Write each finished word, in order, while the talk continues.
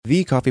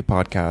The Coffee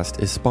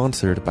Podcast is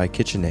sponsored by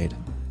KitchenAid,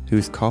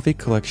 whose coffee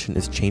collection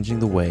is changing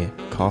the way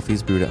coffee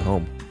is brewed at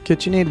home.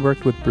 KitchenAid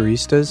worked with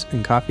baristas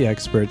and coffee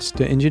experts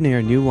to engineer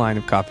a new line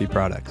of coffee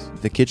products.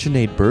 The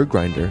KitchenAid Burr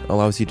Grinder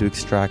allows you to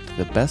extract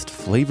the best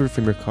flavor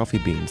from your coffee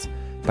beans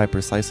by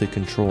precisely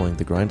controlling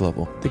the grind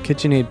level. The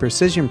KitchenAid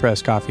Precision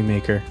Press Coffee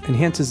Maker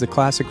enhances the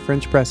classic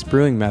French press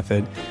brewing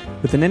method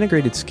with an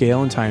integrated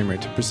scale and timer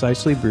to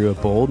precisely brew a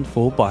bold,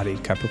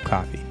 full-bodied cup of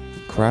coffee.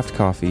 Craft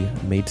coffee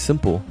made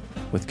simple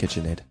with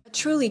KitchenAid. A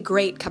truly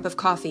great cup of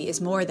coffee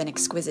is more than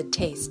exquisite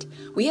taste.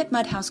 We at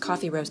Mudhouse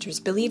Coffee Roasters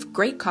believe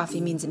great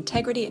coffee means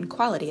integrity and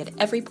quality at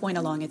every point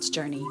along its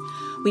journey.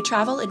 We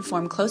travel and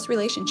form close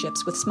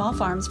relationships with small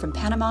farms from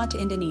Panama to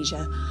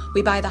Indonesia.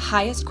 We buy the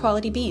highest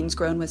quality beans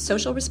grown with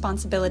social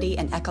responsibility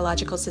and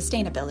ecological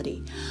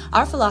sustainability.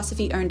 Our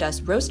philosophy earned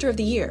us Roaster of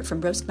the Year from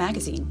Roast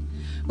Magazine.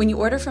 When you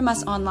order from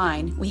us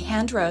online, we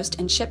hand roast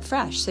and ship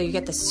fresh so you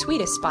get the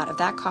sweetest spot of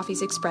that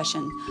coffee's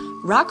expression.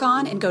 Rock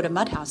on and go to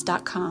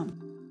mudhouse.com.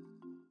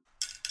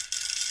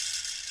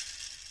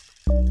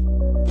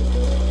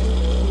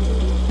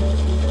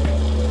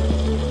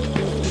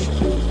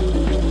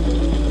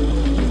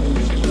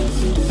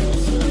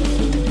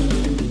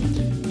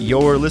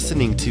 You're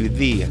listening to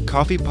The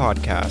Coffee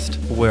Podcast,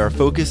 where our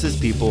focus is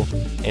people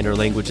and our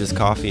language is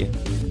coffee.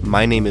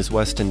 My name is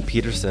Weston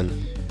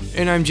Peterson.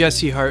 And I'm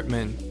Jesse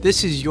Hartman.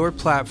 This is your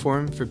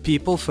platform for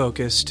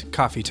people-focused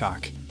coffee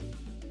talk.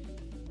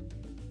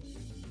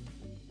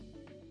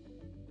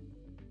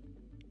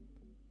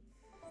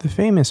 The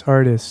famous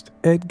artist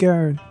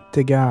Edgar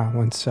Degas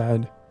once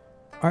said,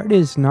 "Art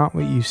is not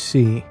what you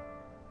see,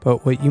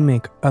 but what you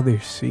make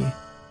others see."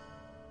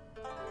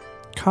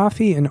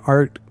 Coffee and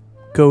art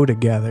go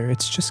together.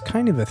 It's just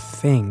kind of a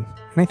thing.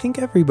 And I think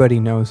everybody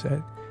knows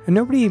it. And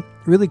nobody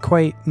really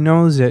quite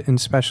knows it in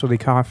specialty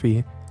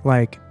coffee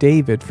like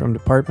David from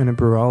Department of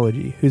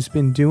Brewology, who's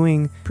been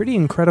doing pretty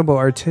incredible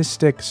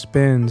artistic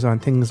spins on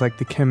things like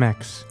the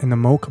Chemex and the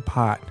Mocha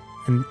Pot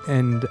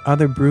and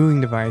other brewing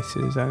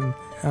devices, and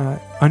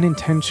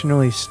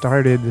unintentionally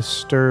started the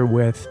stir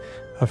with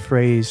a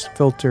phrase,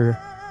 filter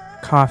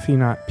coffee,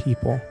 not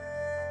people.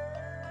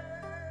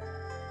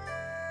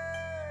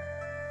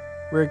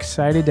 We're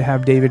excited to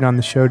have David on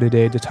the show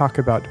today to talk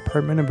about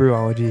Department of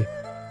Brewology,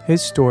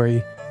 his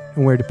story,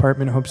 and where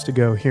Department hopes to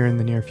go here in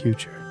the near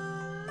future.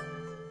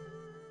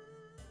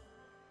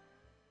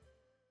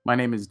 My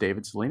name is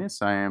David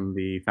Salinas. I am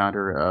the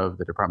founder of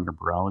the Department of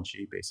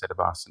Brewology based out of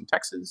Austin,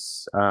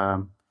 Texas.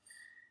 And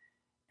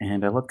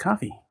I love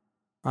coffee.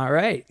 All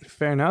right.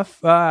 Fair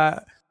enough.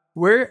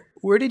 Where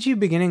did you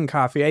begin in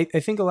coffee? I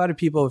think a lot of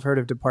people have heard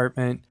of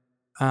Department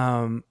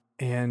and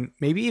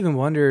maybe even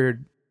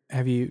wondered,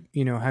 have you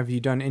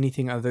done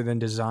anything other than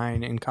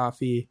design in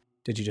coffee?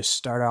 Did you just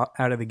start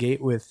out of the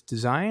gate with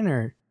design,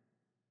 or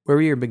where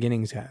were your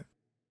beginnings at?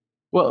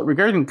 Well,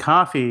 regarding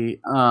coffee,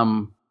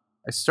 I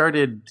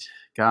started,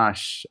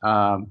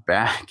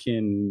 back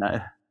in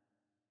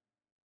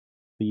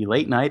the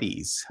late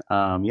 90s.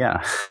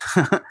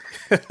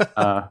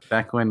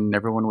 Back when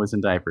everyone was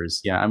in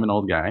diapers. Yeah, I'm an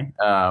old guy.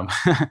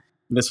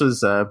 This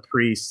was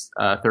pre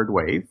third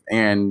wave,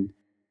 and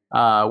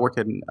worked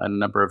in a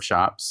number of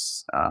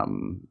shops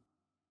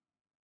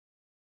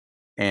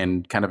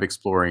and kind of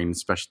exploring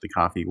specialty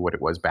coffee, what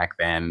it was back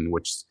then,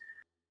 which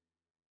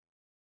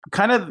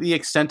kind of the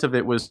extent of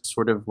it was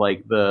sort of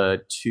like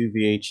the 2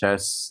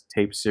 VHS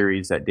tape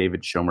series that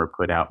David Schomer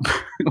put out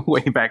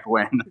way back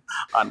when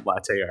on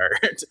latte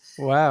art.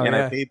 Wow. And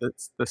yeah. I paid the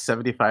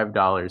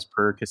 $75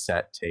 per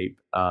cassette tape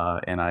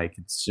and I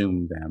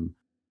consumed them.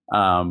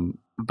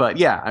 But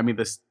yeah, I mean,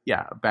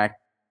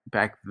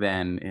 back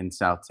then in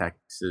South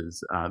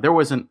Texas, there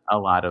wasn't a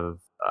lot of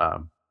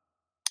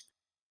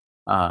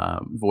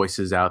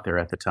voices out there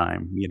at the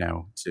time,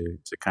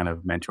 to kind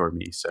of mentor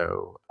me.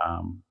 So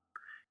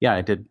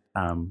I did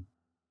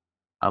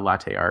a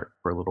latte art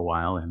for a little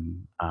while,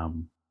 and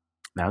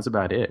that was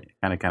about it.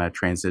 Kind of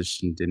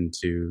transitioned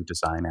into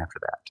design after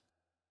that.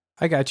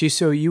 I got you.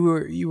 So you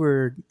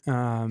were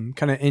kind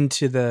of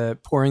into the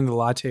pouring the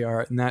latte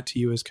art, and that to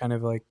you is kind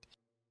of like,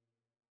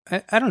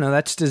 I don't know,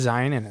 that's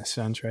design in a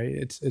sense, right?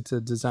 It's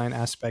a design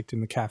aspect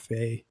in the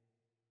cafe.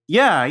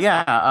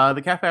 Yeah.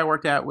 The cafe I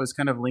worked at was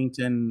kind of linked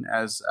in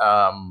as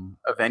a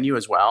venue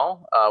as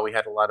well. We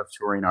had a lot of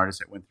touring artists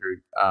that went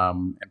through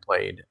and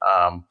played.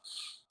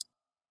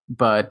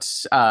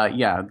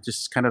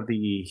 Just kind of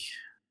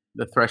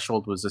the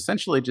threshold was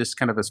essentially just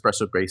kind of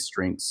espresso-based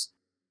drinks.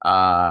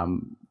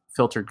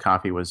 Filtered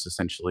coffee was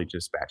essentially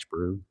just batch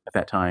brew at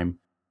that time.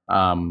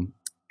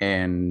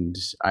 And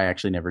I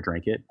actually never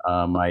drank it.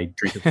 My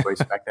drink of choice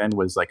back then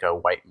was like a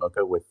white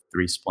mocha with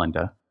 3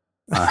 Splenda.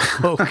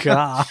 Oh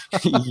God!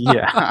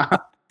 Yeah,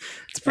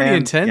 it's pretty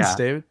intense,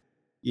 David.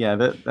 Yeah,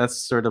 that's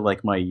sort of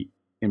like my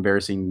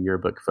embarrassing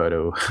yearbook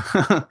photo.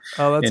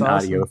 Oh, that's in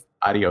awesome.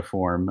 audio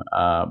form.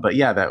 But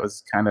yeah, that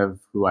was kind of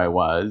who I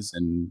was,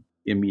 and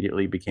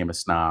immediately became a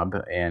snob.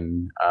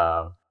 And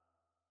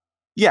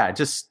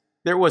just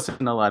there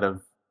wasn't a lot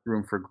of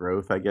room for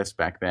growth, I guess,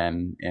 back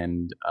then.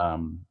 And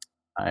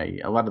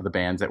a lot of the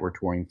bands that were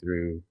touring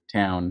through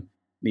town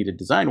needed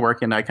design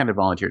work, and I kind of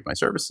volunteered my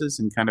services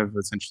and kind of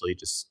essentially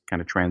just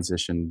kind of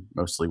transitioned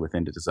mostly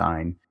within the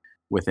design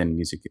within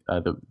music,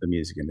 the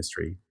music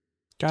industry,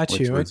 Got which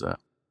you. was a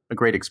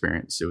great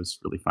experience. It was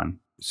really fun.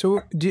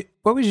 So,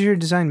 what was your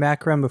design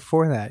background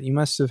before that? You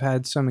must have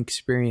had some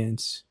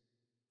experience.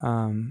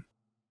 Well,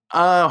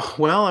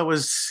 I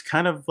was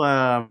kind of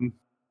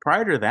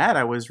prior to that,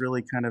 I was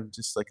really kind of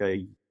just like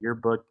a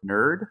yearbook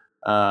nerd,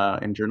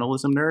 and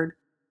journalism nerd,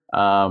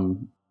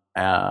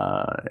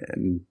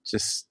 and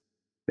just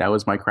that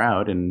was my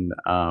crowd. And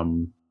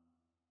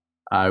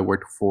I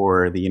worked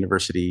for the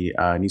university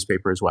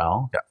newspaper as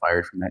well. Got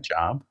fired from that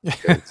job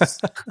because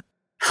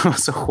I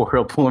was a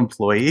horrible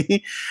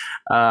employee.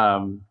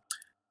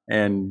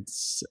 And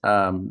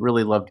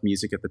really loved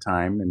music at the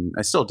time, and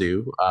I still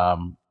do.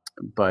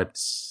 But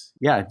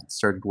yeah, I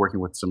started working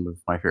with some of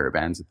my favorite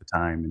bands at the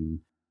time,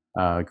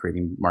 and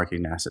creating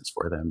marketing assets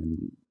for them,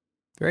 and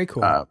Very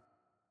cool.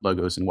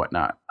 logos and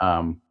whatnot.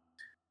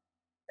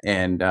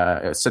 And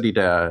I studied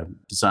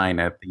design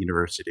at the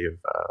University of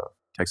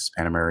Texas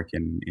Pan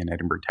American in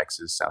Edinburgh,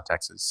 Texas, South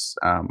Texas.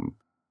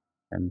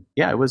 And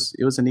yeah, it was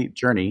a neat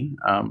journey.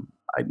 A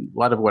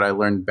lot of what I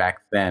learned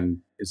back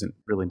then isn't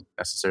really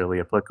necessarily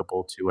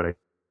applicable to what I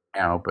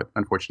now, but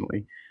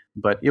unfortunately,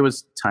 but it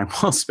was time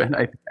well spent,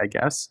 I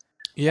guess.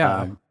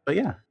 Yeah. But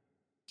yeah,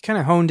 Kind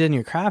of honed in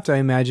your craft, I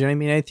imagine. I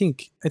mean, I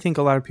think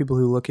a lot of people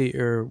who look at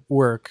your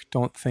work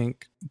don't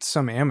think it's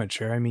some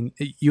amateur. I mean,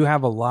 you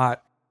have a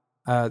lot.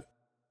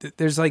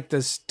 There's like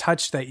this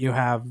touch that you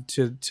have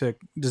to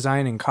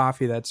designing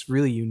coffee that's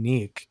really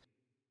unique.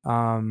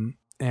 And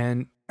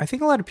I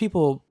think a lot of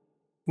people,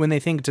 when they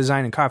think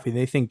design and coffee,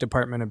 they think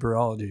Department of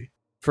Brewology.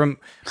 From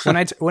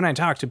when I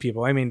talk to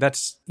people, I mean,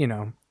 that's,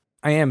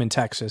 I am in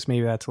Texas.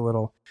 Maybe that's a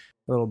little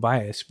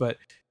biased, but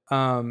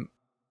I'm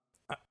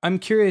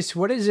curious,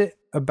 what is it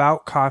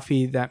about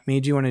coffee that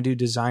made you want to do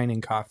design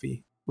in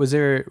coffee? Was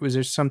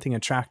there something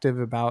attractive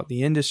about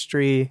the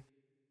industry?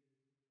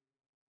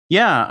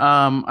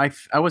 yeah.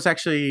 I was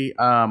actually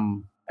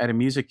at a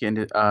music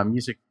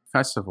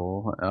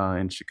festival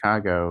in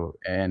Chicago,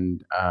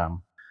 and I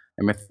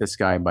met this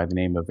guy by the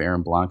name of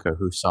Aaron Blanco,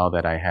 who saw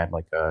that I had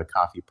like a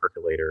coffee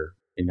percolator,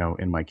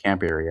 in my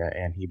camp area,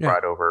 and he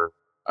brought over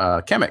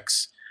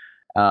Chemex.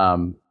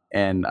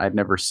 And I'd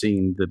never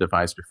seen the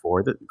device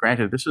before.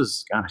 Granted, this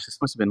must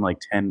have been like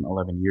 10,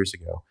 11 years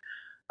ago.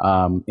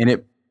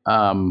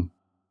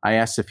 I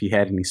asked if he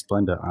had any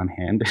Splenda on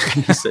hand.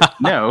 He said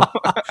no.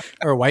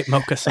 Or white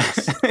mocha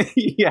sauce.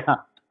 Yeah.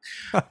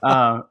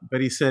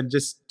 But he said,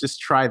 just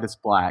try this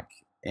black,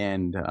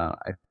 and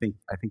I think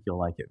you'll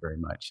like it very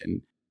much.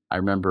 And I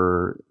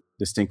remember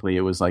distinctly,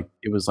 it was like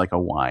a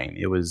wine.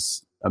 It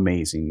was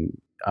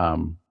amazing.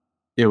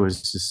 It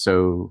was just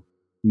so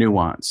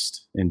nuanced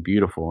and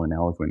beautiful and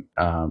eloquent.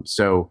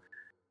 So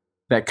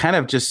that kind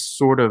of just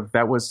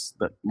that was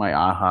my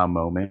aha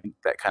moment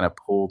that kind of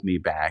pulled me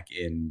back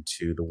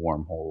into the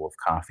wormhole of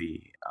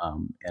coffee.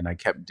 And I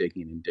kept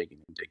digging and digging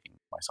and digging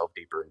myself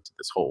deeper into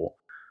this hole.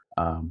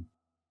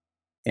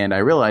 And I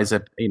realized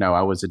that,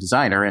 I was a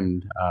designer,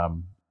 and,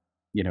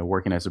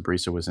 working as a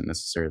barista wasn't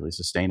necessarily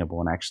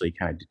sustainable, and actually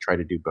kind of tried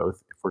to do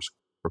both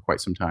for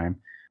quite some time.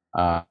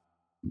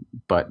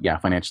 But yeah,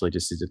 financially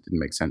it didn't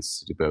make sense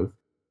to do both.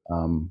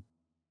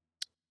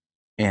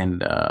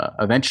 And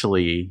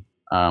eventually,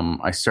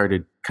 I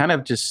started kind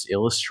of just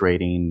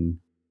illustrating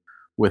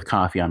with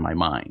coffee on my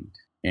mind.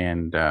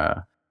 And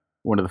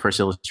one of the first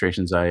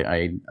illustrations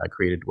I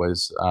created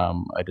was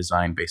a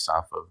design based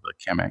off of the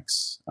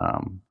Chemex.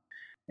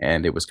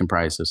 And it was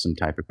comprised of some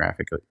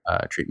typographic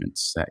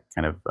treatments that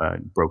kind of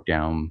broke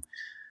down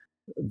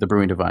the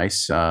brewing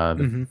device,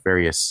 the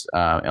various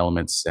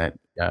elements that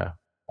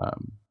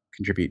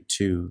contribute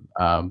to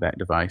that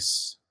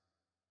device.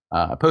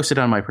 I posted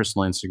on my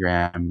personal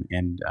Instagram,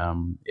 and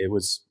it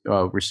was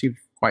received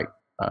quite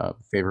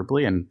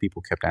favorably, and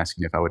people kept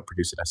asking if I would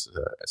produce it as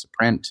a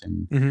print,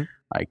 and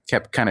I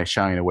kept kind of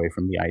shying away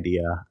from the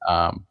idea,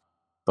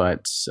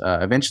 but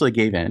eventually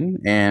gave in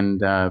and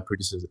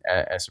produced it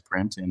as a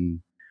print, and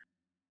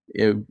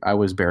I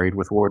was buried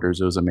with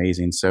orders. It was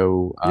amazing.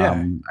 So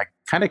I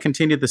kind of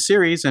continued the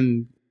series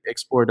and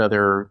explored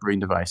other brewing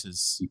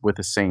devices with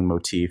the same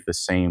motif, the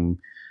same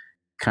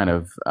kind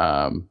of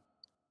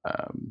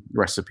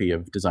recipe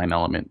of design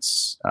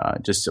elements,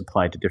 just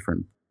applied to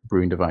different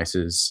brewing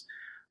devices.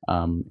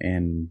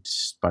 And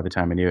by the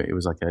time I knew it, it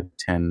was like a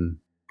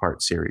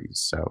 10-part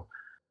series. So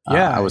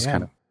I was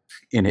kind of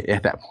in it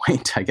at that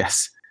point, I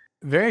guess.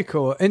 Very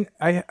cool. And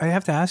I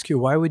have to ask you,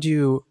 why would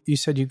you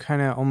said you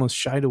kind of almost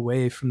shied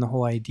away from the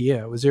whole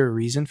idea. Was there a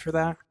reason for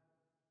that?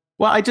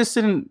 Well, I just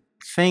didn't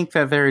think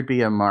that there would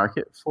be a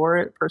market for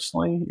it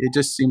personally. It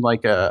just seemed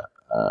like a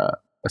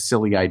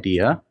silly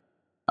idea.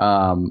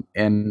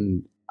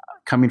 And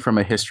coming from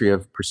a history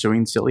of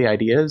pursuing silly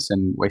ideas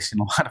and wasting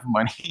a lot of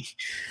money,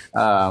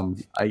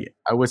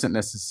 I wasn't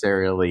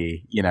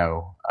necessarily,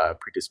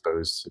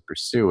 predisposed to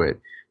pursue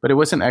it. But it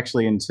wasn't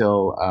actually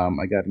until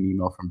I got an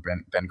email from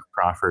Ben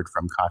Crawford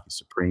from Coffee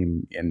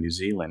Supreme in New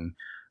Zealand,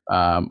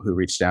 who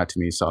reached out to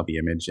me, saw the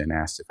image, and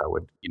asked if I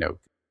would,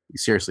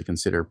 seriously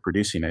consider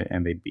producing it,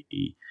 and they'd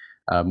be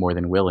more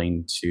than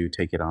willing to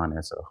take it on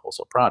as a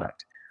wholesale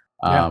product.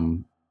 Yeah.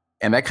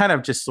 And that kind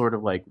of just sort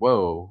of like,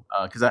 whoa,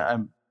 because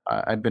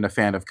I've been a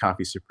fan of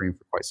Coffee Supreme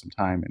for quite some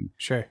time, and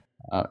Sure.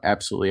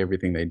 absolutely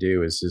everything they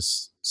do is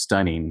just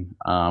stunning.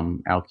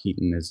 Al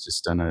Keaton has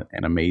just done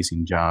an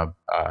amazing job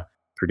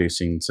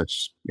producing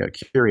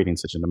curating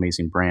such an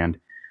amazing brand.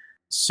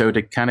 So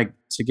to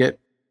get,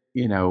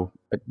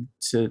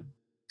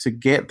 to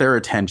get their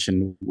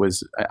attention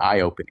was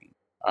eye opening.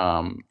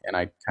 And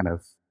I kind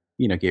of,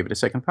 gave it a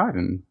second thought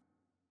and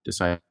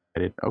decided,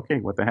 okay,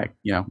 what the heck,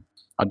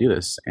 I'll do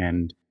this.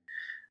 And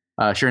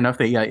sure enough,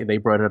 they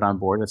brought it on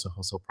board as a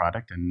wholesale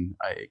product, and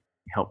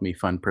helped me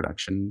fund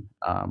production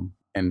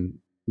and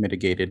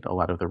mitigated a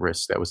lot of the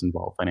risk that was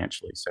involved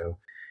financially. So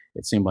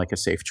it seemed like a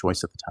safe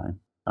choice at the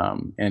time.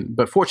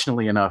 But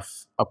fortunately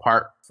enough,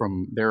 apart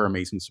from their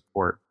amazing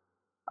support,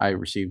 I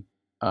received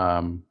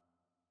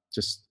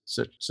just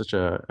such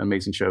an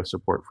amazing show of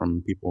support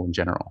from people in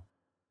general.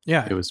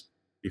 Yeah, it was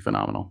pretty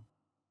phenomenal.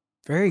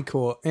 Very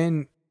cool.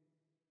 And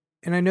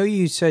I know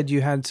you said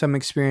you had some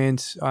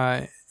experience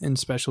in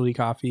specialty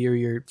coffee, or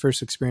your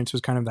first experience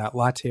was kind of that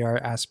latte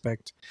art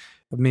aspect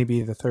of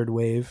maybe the third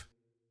wave.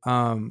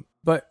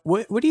 But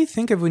what do you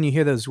think of when you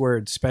hear those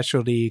words,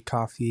 specialty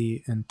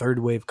coffee and third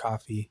wave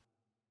coffee?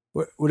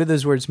 What do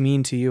those words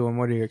mean to you, and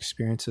what are your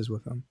experiences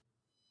with them?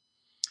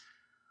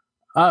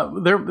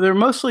 They're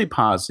mostly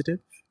positive.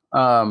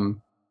 They're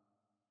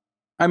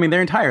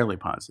entirely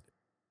positive.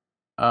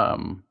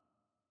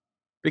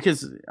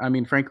 Because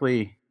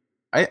frankly,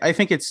 I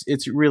think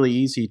it's really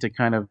easy to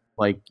kind of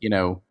like,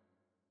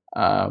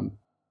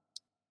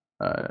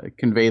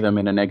 convey them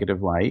in a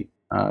negative light.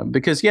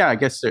 Because I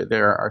guess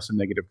there are some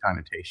negative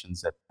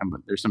connotations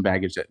there's some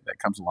baggage that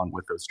comes along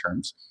with those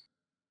terms.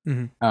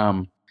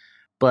 Mm-hmm.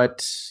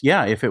 But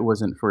if it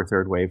wasn't for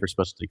third wave or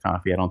specialty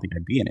coffee, I don't think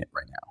I'd be in it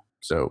right now.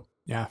 So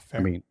yeah,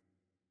 fair.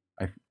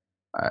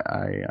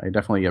 I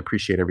definitely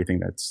appreciate everything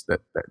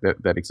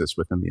that exists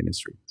within the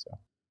industry. So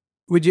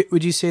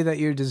would you say that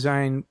your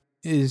design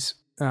is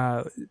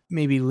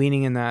maybe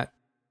leaning in that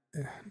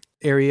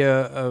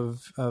area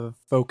of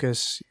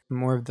focus,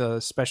 more of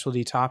the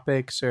specialty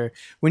topics? Or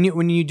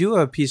when you do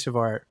a piece of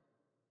art,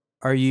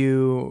 are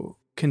you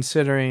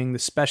considering the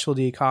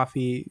specialty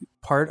coffee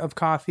part of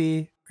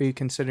coffee? Are you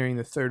considering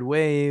the third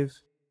wave?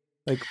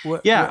 Like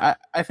what? Yeah,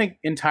 I think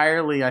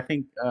entirely. I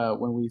think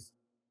when we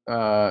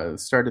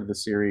started the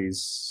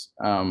series,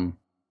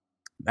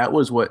 that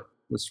was what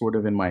was sort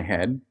of in my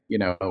head.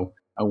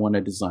 I want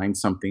to design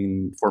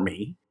something for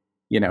me,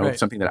 Right.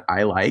 something that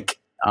I like.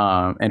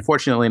 And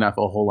fortunately enough,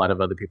 a whole lot of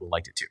other people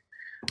liked it too.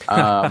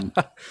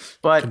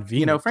 But,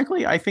 Convenient.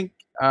 frankly, I think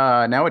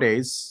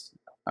nowadays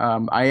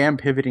I am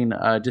pivoting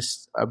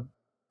just a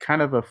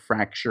kind of a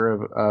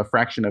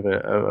fraction of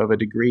a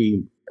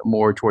degree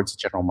more towards the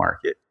general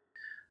market.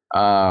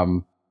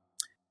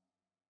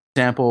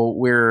 Example,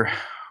 we're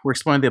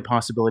exploring the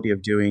possibility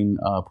of doing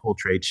a pool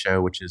trade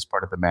show, which is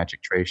part of the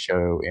Magic Trade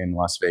Show in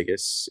Las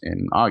Vegas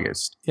in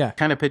August. Yeah,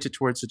 kind of pitch it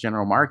towards the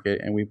general market,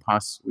 and we're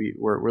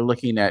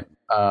looking at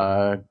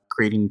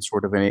creating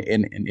sort of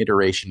an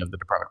iteration of the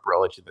Department of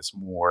Brewology that's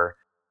more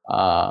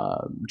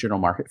general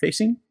market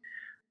facing.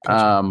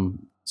 Gotcha.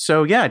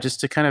 So just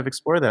to kind of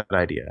explore that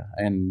idea,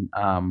 and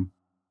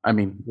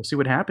we'll see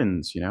what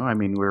happens.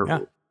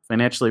 We're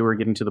financially we're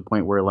getting to the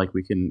point where like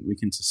we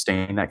can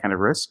sustain that kind of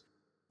risk.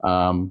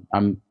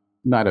 I'm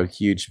not a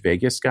huge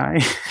Vegas guy.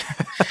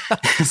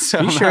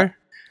 So you sure?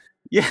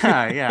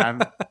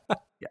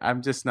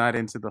 I'm just not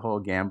into the whole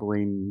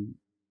gambling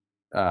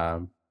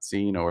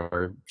scene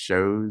or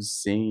shows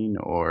scene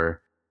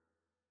or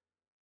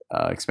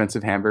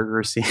expensive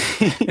hamburger scene.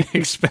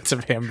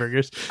 Expensive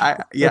hamburgers.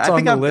 I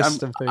think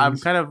I'm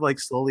kind of like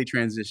slowly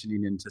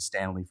transitioning into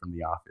Stanley from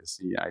The Office.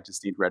 I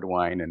just need red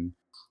wine and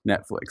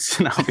Netflix,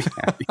 and I'll be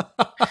happy.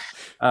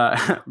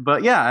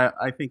 But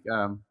I think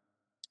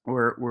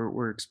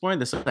we're exploring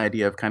this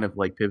idea of kind of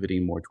like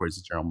pivoting more towards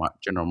the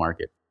general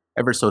market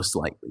ever so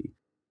slightly,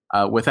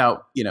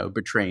 without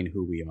betraying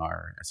who we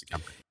are as a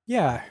company.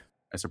 Yeah,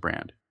 as a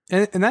brand,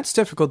 and that's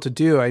difficult to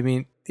do.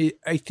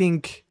 I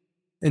think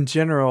in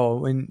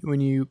general, when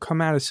you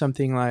come out of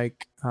something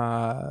like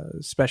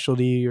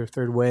specialty or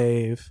third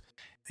wave,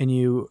 and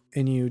you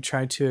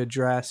try to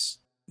address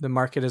the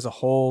market as a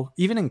whole,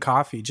 even in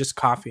coffee, just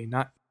coffee,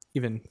 not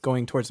even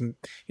going towards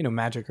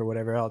magic or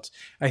whatever else,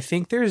 I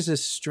think there's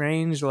this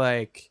strange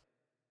like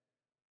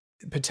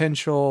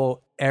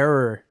potential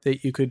error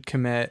that you could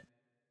commit,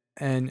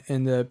 and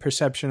the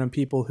perception of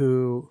people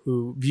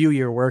who view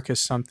your work as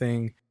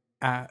something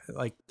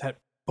like that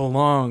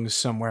belongs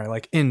somewhere,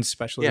 like in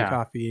specialty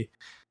coffee.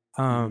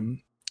 But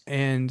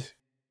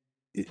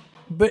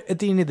at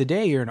the end of the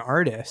day, you're an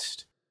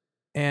artist,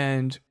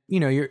 and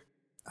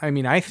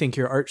I think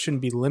your art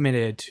shouldn't be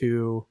limited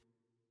to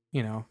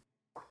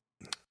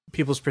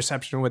people's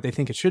perception of what they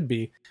think it should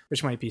be,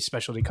 which might be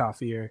specialty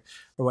coffee or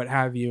what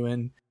have you.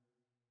 And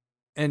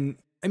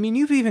I mean,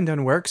 you've even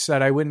done works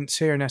that I wouldn't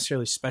say are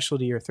necessarily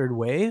specialty or third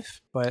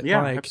wave, but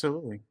Yeah, like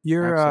absolutely.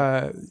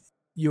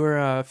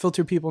 your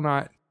filter people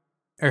not,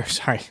 or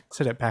sorry, I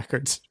said it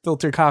backwards.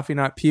 Filter coffee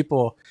not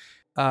people,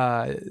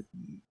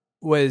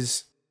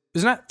 was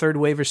not third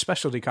wave or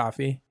specialty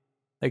coffee.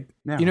 Like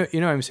Yeah. you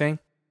know what I'm saying?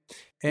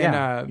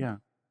 And yeah.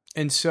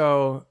 and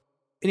so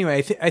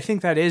anyway, I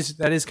think that is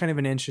kind of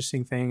an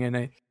interesting thing, and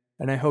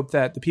I hope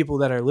that the people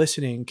that are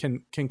listening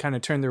can kind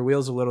of turn their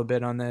wheels a little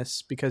bit on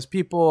this, because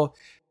people,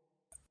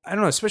 I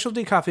don't know,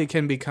 specialty coffee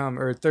can become,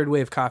 or third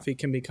wave coffee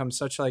can become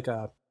such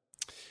a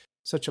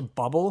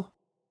bubble.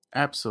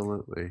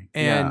 Absolutely.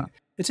 And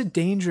it's a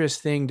dangerous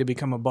thing to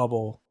become a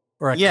bubble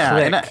or a clique.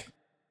 And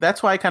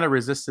that's why I kind of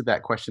resisted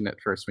that question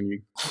at first when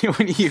you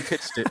when you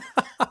pitched it,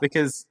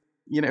 because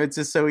it's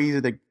just so easy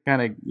to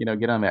kind of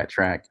get on that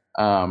track.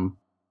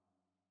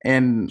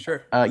 And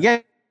sure.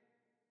 I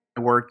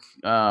work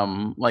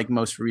like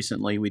most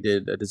recently we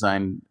did a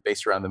design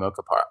based around the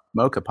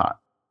mocha pot,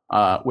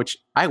 which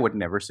I would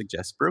never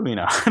suggest brewing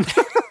on.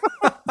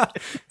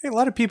 Hey, a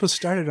lot of people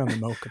started on the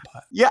mocha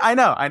pot. Yeah, I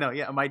know.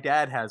 Yeah, my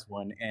dad has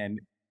one,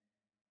 and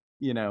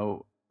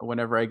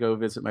whenever I go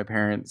visit my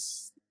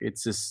parents,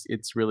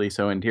 it's really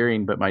so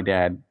endearing. But my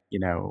dad,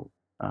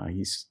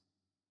 he's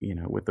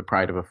with the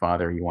pride of a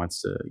father, he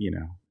wants to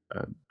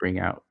bring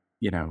out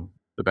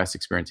the best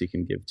experience he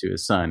can give to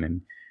his son,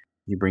 and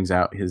he brings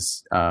out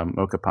his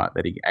mocha pot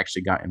that he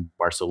actually got in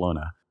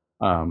Barcelona,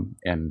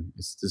 and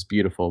it's just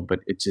beautiful, but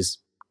it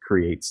just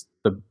creates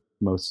the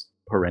most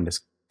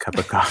horrendous cup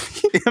of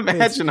coffee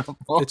imaginable.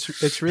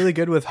 It's really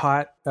good with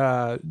hot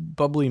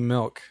bubbly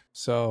milk.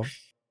 So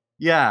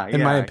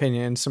in my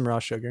opinion, some raw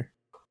sugar.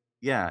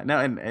 Yeah, no,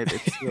 and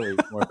it's really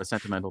more of a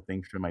sentimental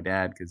thing for my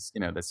dad, because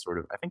that's sort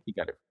of, I think he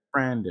got a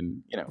friend,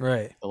 and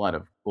right, a lot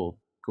of cool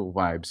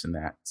vibes in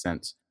that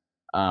sense.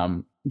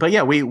 But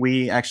yeah,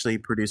 we actually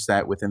produced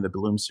that within the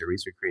Bloom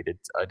series. We created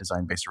a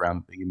design based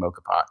around the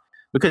mocha pot,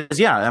 because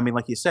I mean,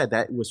 like you said,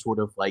 that was sort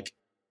of like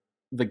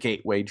the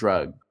gateway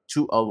drug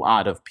to a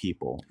lot of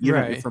people.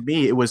 Right. For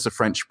me, it was the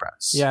French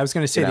press. Yeah, I was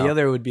going to say the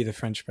other would be the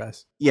French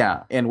press.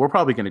 Yeah, and we're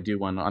probably going to do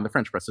one on the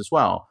French press as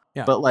well.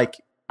 Yeah. But like,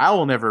 I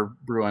will never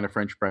brew on a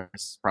French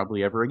press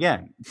probably ever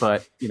again.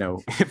 But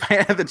if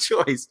I had the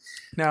choice,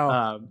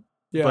 no.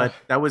 But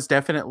that was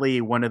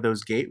definitely one of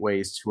those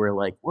gateways to where,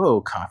 like,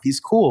 whoa, coffee's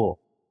cool,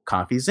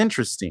 coffee's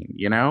interesting.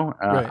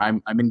 Right.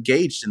 I'm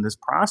engaged in this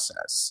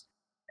process.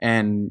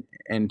 And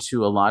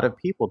to a lot of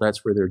people,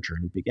 that's where their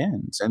journey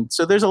begins. And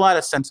so there's a lot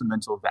of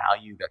sentimental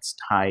value that's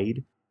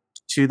tied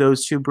to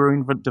those two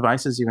brewing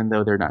devices, even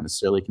though they're not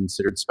necessarily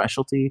considered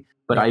specialty.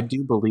 But I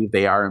do believe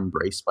they are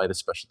embraced by the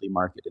specialty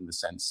market in the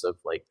sense of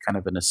like kind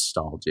of a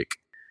nostalgic,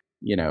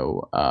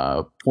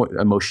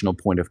 emotional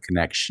point of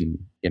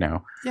connection,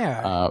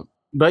 Yeah.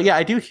 But yeah,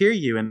 I do hear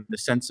you in the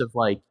sense of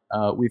like,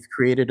 we've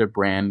created a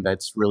brand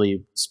that's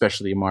really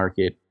specialty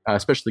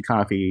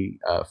coffee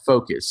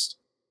focused.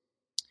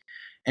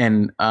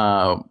 And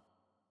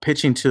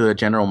pitching to a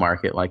general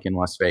market like in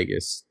Las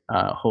Vegas,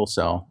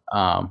 wholesale,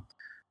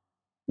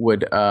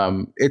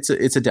 it's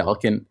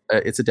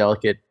a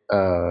delicate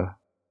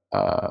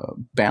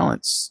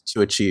balance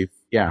to achieve.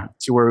 Yeah,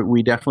 to where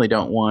we definitely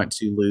don't want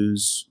to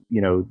lose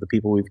the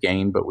people we've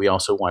gained, but we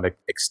also want to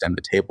extend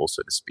the table,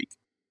 so to speak.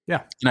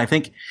 Yeah, and I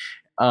think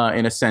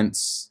in a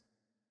sense,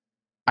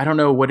 I don't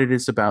know what it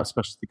is about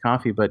specialty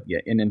coffee, but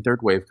in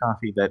third wave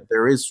coffee, that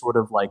there is sort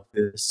of like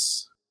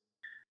this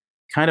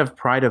kind of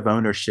pride of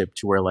ownership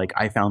to where like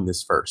I found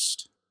this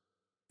first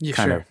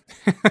kind of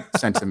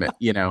sentiment,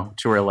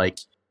 to where like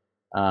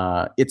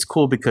it's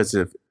cool because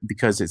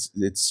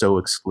it's so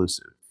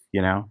exclusive,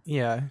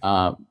 Yeah.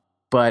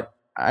 But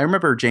I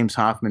remember James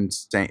Hoffman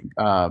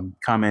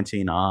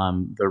commenting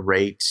on the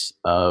rate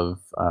of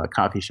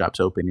coffee shops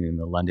opening in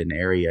the London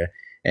area,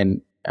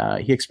 and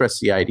he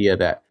expressed the idea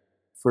that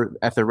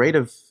at the rate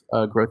of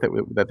growth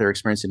that they're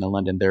experiencing in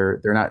London,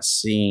 they're not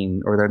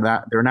seeing, or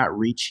they're not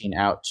reaching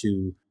out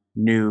to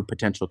new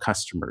potential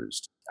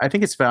customers. I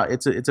think it's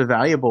a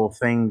valuable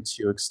thing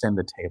to extend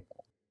the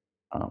table,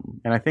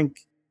 and I think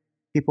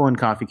people in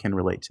coffee can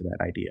relate to that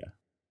idea.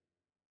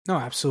 No,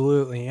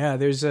 absolutely. Yeah,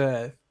 there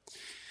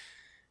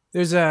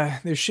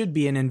should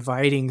be an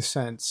inviting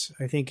sense.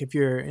 I think if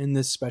you're in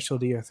this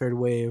specialty or third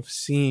wave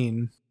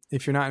scene,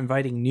 if you're not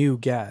inviting new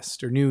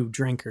guests or new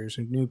drinkers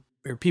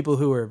or people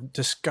who are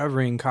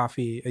discovering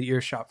coffee at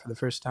your shop for the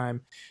first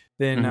time,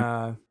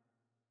 then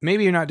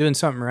maybe you're not doing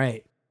something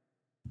right.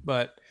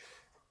 But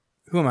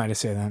who am I to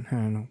say that? I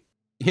don't know.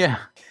 Yeah.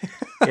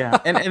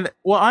 And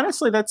well,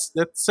 honestly, that's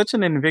such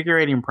an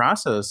invigorating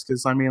process,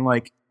 because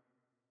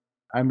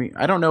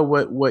I don't know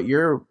what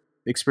your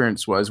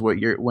experience was,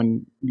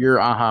 when your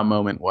aha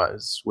moment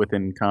was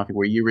within coffee,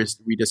 where you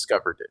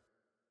rediscovered it,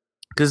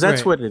 because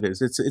that's what it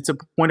is. It's a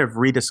point of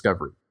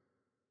rediscovery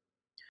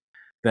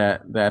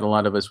that a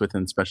lot of us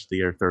within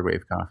specialty or third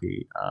wave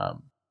coffee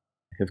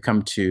have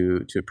come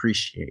to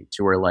appreciate,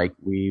 to where like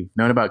we've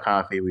known about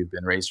coffee, we've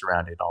been raised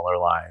around it all our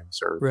lives,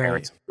 or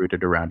parents have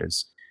rooted around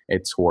us.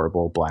 It's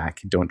horrible,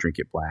 black, don't drink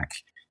it black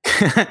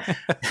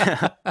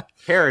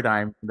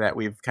paradigm that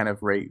we've kind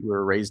of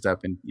we're raised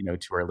up in,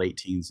 to our late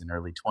teens and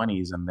early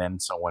 20s, and then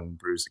someone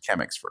brews a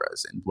Chemex for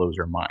us and blows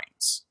our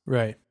minds,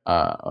 Right.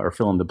 Or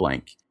fill in the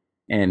blank.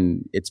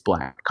 And it's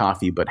black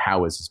coffee, but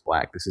how is this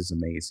black? This is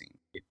amazing.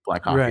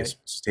 Black coffee Right.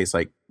 tastes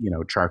like,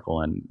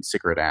 charcoal and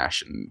cigarette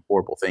ash and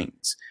horrible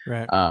things.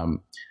 Right.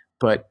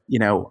 But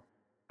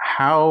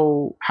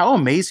how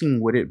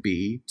amazing would it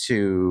be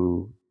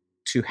to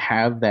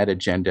have that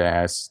agenda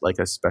as like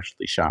a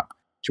specialty shop,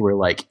 to where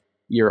like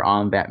you're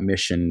on that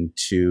mission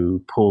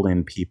to pull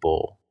in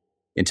people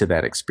into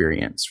that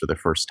experience for the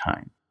first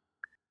time.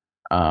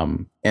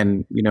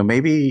 And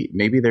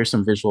maybe there's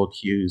some visual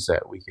cues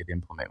that we could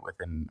implement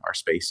within our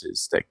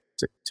spaces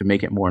to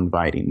make it more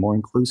inviting, more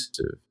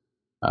inclusive,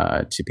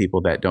 to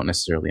people that don't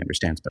necessarily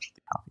understand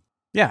specialty coffee.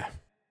 Yeah,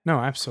 no,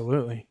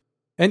 absolutely.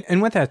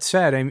 And with that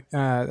said,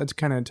 that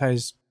kind of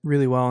ties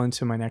really well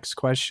into my next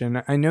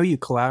question. I know you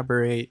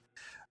collaborate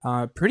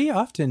pretty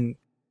often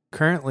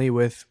currently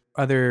with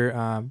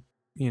other,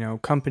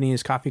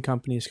 companies,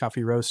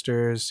 coffee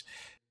roasters.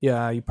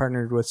 Yeah, you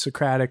partnered with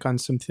Socratic on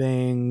some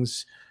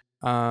things.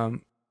 What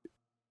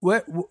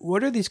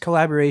are these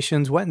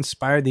collaborations? What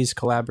inspired these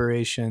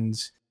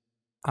collaborations?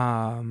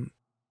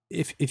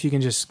 If you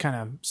can just kind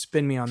of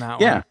spin me on that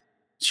one. Yeah,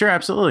 sure,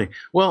 absolutely.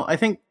 Well, I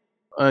think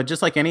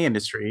just like any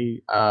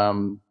industry,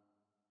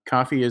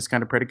 coffee is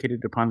kind of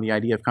predicated upon the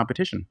idea of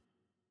competition.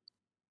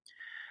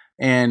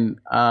 And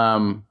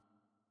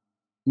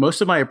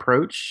most of my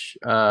approach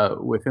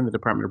within the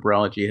Department of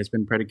Brewology has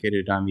been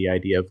predicated on the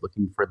idea of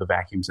looking for the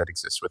vacuums that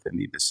exist within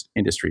this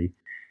industry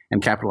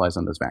and capitalize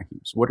on those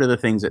vacuums. What are the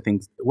things that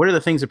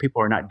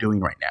people are not doing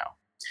right now?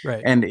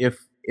 Right. And if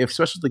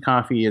specialty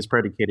coffee is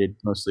predicated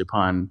mostly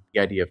upon the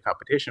idea of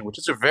competition, which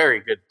is a very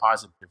good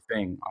positive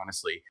thing,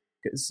 honestly,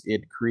 because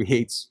it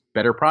creates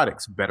better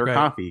products, better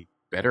coffee,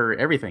 better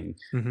everything.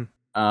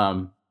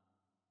 Mm-hmm.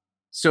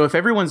 So if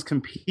everyone's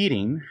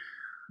competing,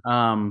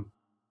 I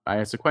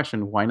ask the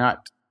question, why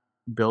not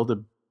build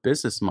a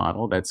business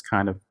model that's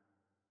kind of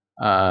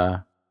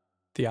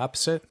the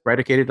opposite,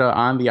 predicated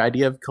on the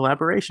idea of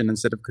collaboration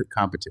instead of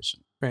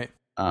competition? Right.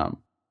 I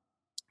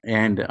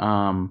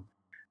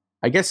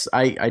guess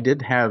I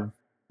did have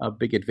a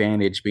big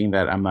advantage, being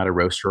that I'm not a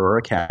roaster or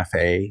a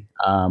cafe,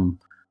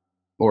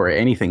 or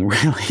anything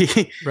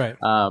really. Right.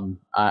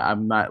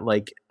 I'm not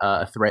like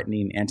a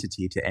threatening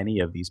entity to any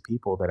of these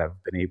people that I've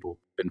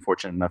been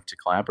fortunate enough to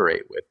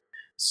collaborate with.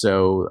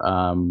 So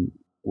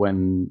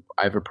when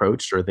I've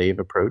approached or they've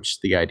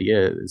approached, the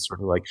idea is sort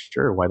of like,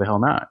 sure, why the hell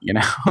not?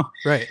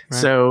 Right.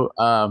 So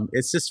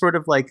it's just sort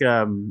of like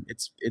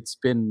it's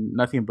been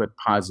nothing but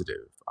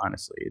positive,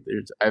 honestly.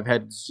 I've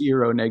had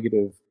zero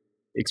negative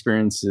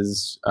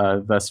experiences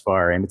thus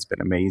far, and it's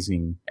been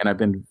amazing. And I've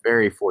been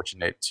very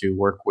fortunate to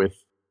work with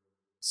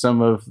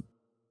some of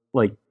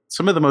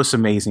the most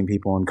amazing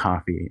people in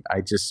coffee.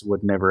 I just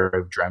would never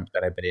have dreamt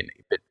that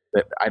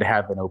that I'd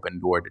have an open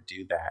door to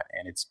do that.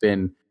 And it's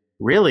been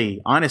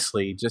really,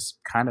 honestly, just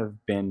kind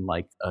of been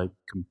like a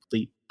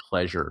complete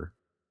pleasure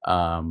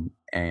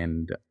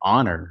and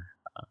honor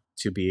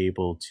to be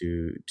able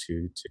to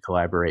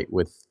collaborate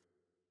with,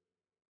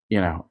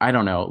 I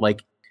don't know,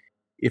 like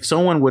if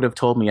someone would have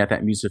told me at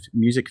that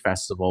music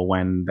festival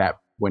when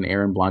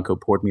Aaron Blanco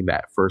poured me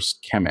that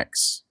first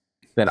Chemex,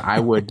 that I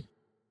would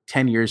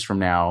 10 years from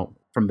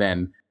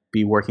then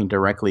be working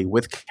directly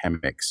with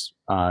Chemex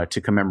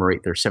to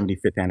commemorate their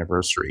 75th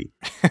anniversary.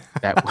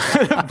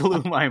 That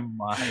blew my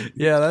mind.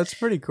 Yeah, that's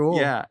pretty cool.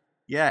 Yeah.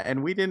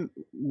 And we didn't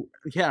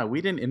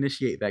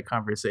initiate that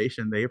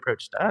conversation. They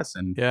approached us,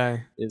 and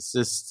it's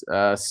just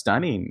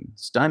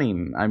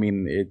stunning. I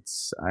mean,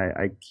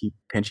 I keep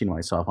pinching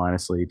myself,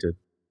 honestly,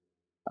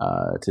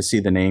 to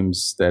see the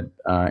names that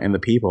and the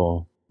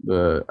people,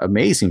 the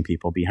amazing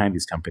people behind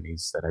these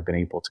companies that I've been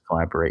able to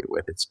collaborate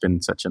with. It's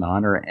been such an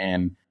honor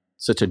and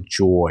such a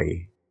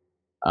joy,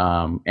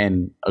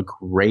 and a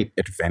great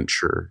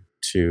adventure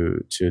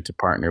to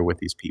partner with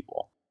these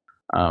people.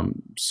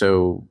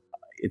 So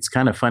it's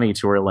kind of funny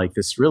to where like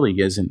this really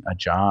isn't a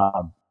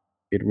job.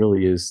 It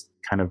really is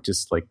kind of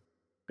just like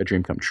a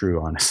dream come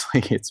true,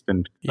 honestly. It's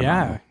been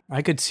phenomenal. Yeah,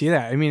 I could see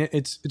that. I mean,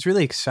 it's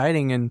really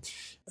exciting, and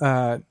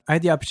I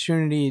had the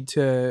opportunity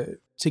to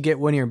get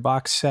one of your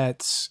box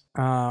sets,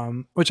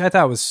 which I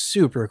thought was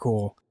super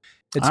cool.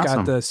 It's awesome.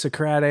 Got the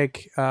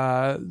Socratic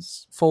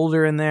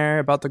folder in there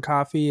about the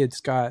coffee.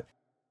 It's got,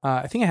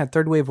 I think I had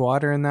Third Wave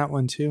Water in that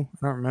one too.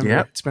 I don't remember.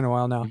 Yep. It's been a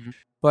while now. Mm-hmm.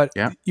 But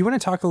you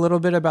want to talk a little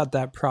bit about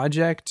that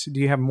project?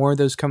 Do you have more of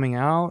those coming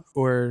out,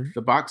 or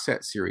the box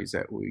set series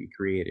that we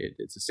created?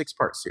 It's a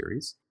 6-part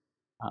series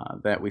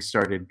that we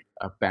started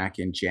back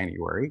in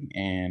January,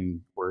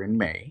 and we're in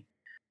May,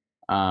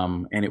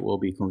 and it will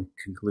be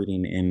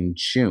concluding in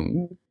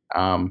June.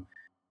 And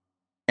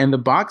the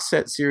box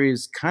set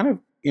series kind of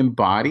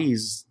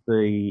embodies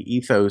the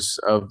ethos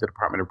of the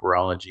Department of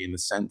Brewology in the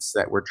sense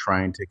that we're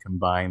trying to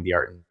combine the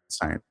art and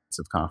science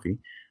of coffee,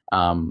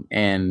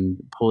 and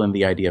pull in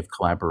the idea of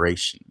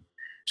collaboration,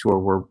 to where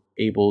we're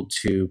able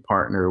to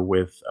partner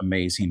with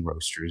amazing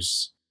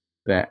roasters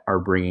that are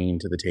bringing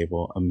to the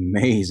table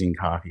amazing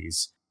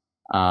coffees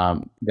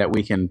that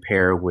we can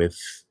pair with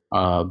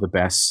the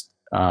best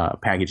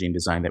packaging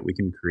design that we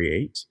can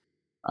create.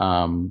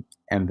 And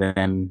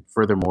then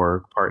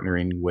furthermore,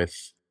 partnering with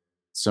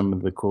some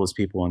of the coolest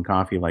people in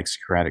coffee, like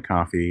Socratic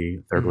Coffee,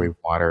 Third Wave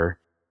Water.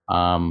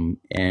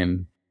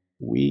 And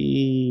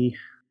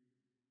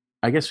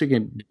I guess we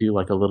can do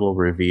like a little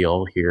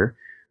reveal here.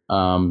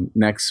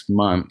 Next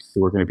month,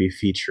 we're going to be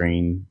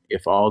featuring,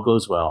 if all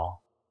goes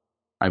well,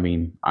 I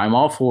mean, I'm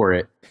all for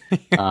it.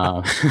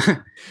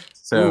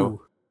 So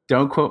Ooh.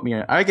 don't quote me.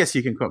 I guess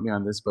you can quote me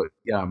on this, but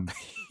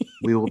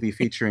we will be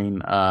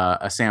featuring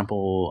a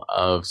sample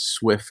of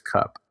Swift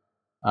Cup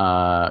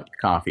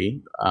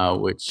coffee,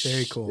 which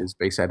Very cool. is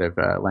based out of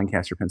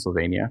Lancaster,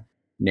 Pennsylvania.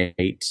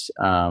 Nate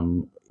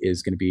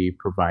is going to be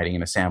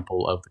providing a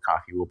sample of the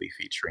coffee we'll be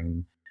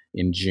featuring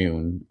in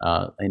June,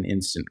 an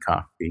instant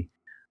coffee,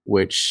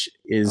 which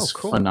is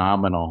cool.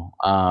 phenomenal.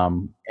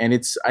 And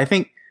it's, I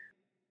think,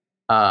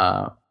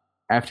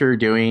 after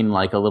doing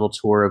like a little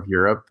tour of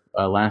Europe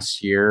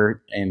last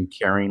year and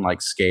carrying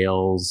like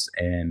scales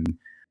and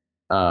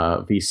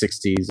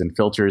V60s and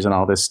filters and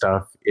all this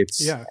stuff,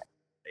 it's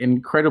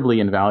incredibly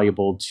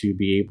invaluable to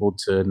be able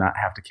to not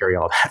have to carry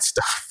all that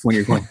stuff when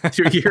you're going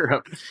through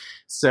Europe.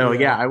 So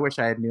I wish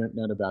I had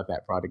known about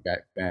that product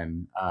back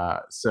then.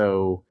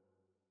 So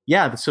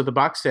the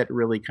box set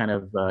really kind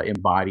of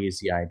embodies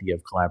the idea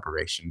of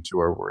collaboration, to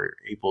where we're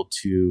able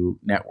to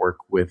network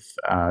with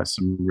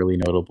some really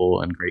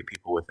notable and great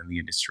people within the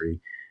industry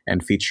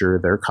and feature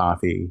their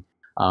coffee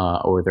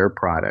or their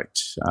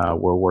product.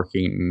 We're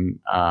working,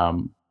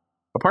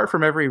 apart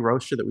from every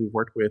roaster that we've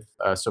worked with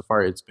so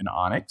far, it's been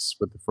Onyx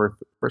with the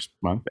first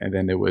month, and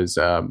then it was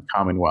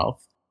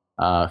Commonwealth,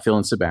 Phil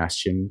and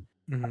Sebastian,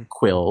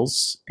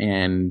 Quills,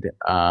 and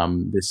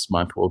this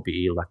month will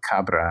be La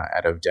Cabra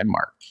out of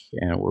Denmark,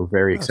 and we're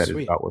very excited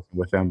about working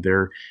with them.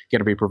 They're going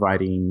to be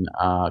providing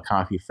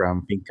coffee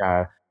from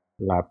Finca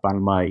La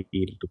Palma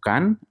y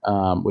Tucán,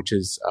 which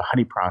is a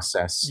honey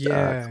processed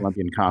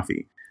Colombian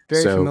coffee.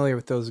 Very familiar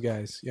with those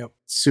guys. Yep.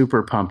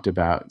 Super pumped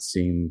about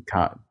seeing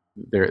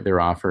their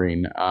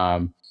offering.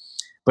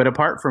 But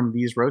apart from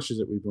these roasters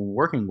that we've been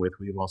working with,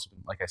 we've also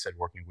been, like I said,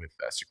 working with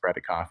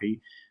Socratic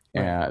Coffee.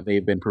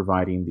 They've been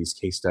providing these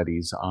case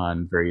studies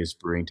on various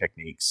brewing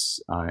techniques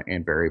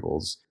and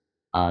variables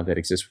that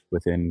exist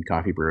within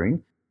coffee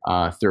brewing.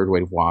 Third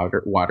Wave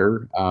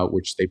Water,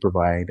 which they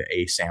provide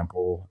a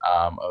sample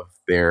of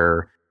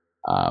their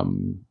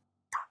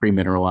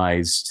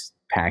pre-mineralized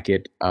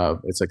packet of,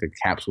 it's like a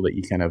capsule that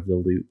you kind of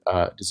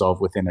dissolve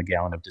within a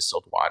gallon of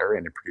distilled water,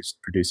 and it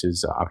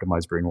produces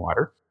optimized brewing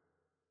water.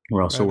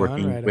 We're also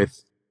working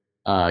with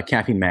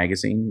Caffeine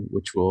Magazine,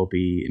 which will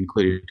be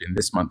included in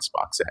this month's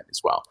box set as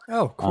well.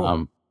 Oh,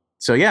 cool.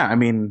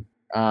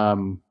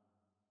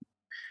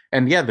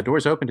 And the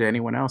door's open to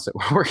anyone else that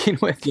we're working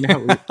with. You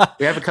know,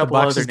 we have a couple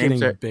other names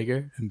that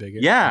bigger and bigger.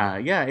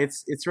 Yeah.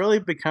 It's really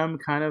become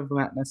kind of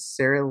not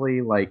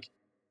necessarily like,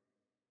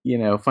 you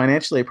know,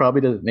 financially it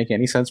probably doesn't make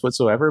any sense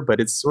whatsoever, but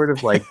it's sort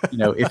of like, you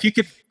know, if you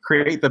could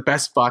create the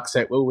best box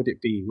set, what would it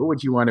be? What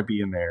would you want to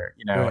be in there?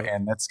 You know,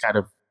 and that's kind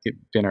of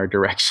been our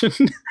direction,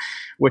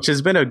 which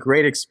has been a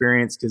great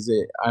experience because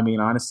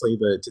honestly,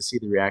 to see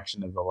the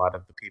reaction of a lot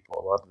of the people,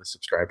 a lot of the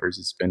subscribers,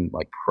 it's been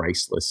like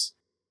priceless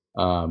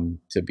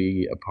to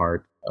be a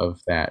part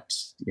of that,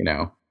 you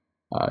know,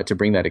 to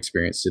bring that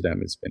experience to them.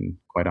 It's been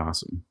quite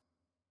awesome.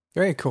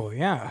 Very cool.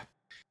 Yeah.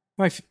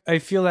 I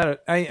feel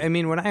that, I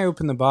mean, when I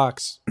opened the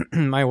box,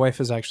 my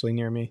wife is actually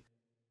near me,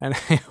 and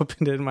I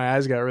opened it and my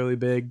eyes got really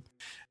big,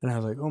 and I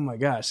was like, oh my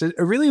gosh, it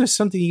really was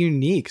something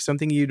unique,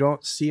 something you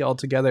don't see all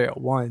together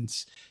at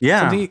once. Yeah.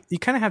 Something you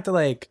kind of have to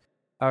like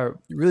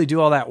really do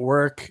all that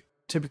work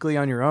typically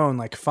on your own,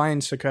 like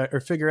find or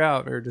figure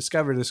out or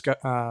discover this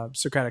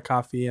Socratic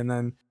Coffee, and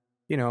then,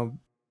 you know,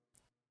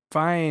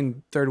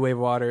 find Third Wave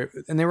Water.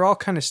 And they were all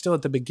kind of still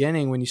at the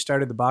beginning when you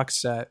started the box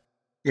set.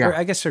 Yeah. Or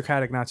I guess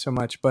Socratic not so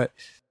much, but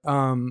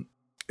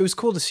it was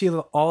cool to see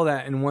all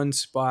that in one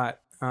spot.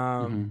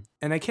 And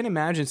I can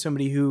imagine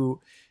somebody who,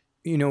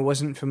 you know,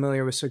 wasn't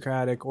familiar with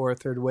Socratic or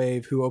Third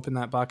Wave, who opened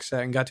that box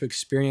set and got to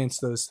experience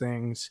those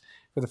things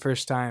for the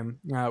first time.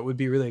 It would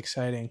be really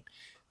exciting.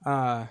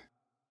 And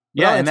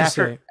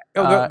after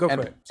go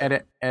for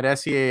it. At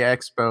SEA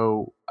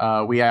Expo,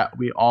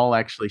 we all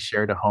actually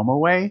shared a home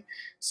away,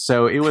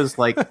 so it was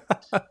like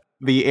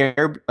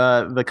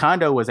the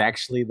condo was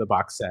actually the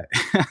box set.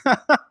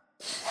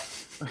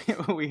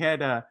 We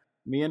had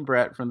me and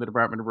Brett from the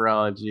Department of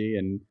Brewology,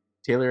 and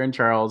Taylor and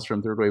Charles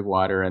from Third Wave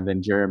Water, and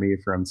then Jeremy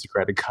from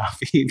Socratic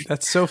Coffee.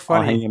 That's so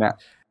funny. Hanging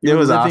out. It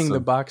was living awesome. The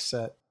box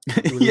set.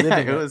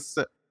 It was.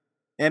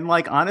 And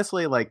like,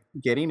 honestly, like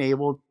being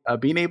able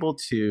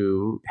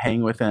to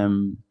hang with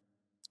them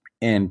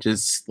and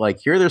just like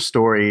hear their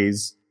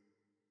stories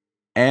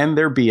and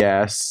their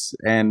BS,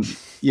 and,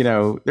 you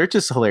know, they're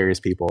just hilarious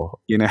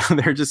people, you know,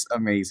 they're just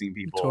amazing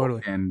people.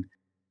 Totally. And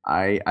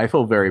I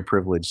feel very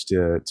privileged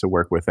to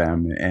work with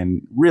them,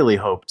 and really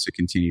hope to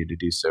continue to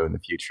do so in the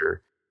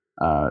future.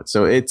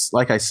 So it's,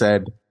 like I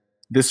said,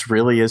 this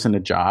really isn't a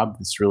job.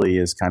 This really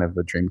is kind of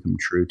a dream come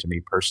true to me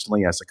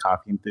personally as a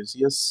coffee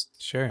enthusiast.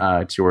 Sure.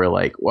 To where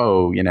like,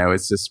 whoa,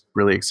 it's just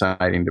really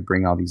exciting to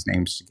bring all these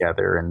names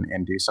together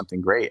and do something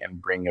great and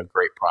bring a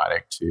great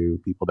product to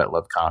people that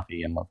love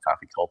coffee and love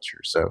coffee culture.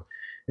 So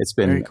it's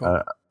been Very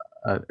cool.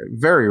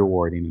 very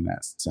rewarding in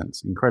that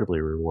sense, incredibly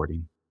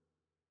rewarding.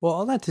 Well,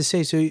 all that to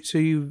say, so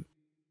you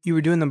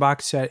were doing the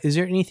box set. Is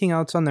there anything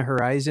else on the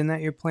horizon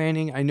that you're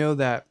planning? I know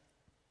that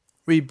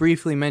we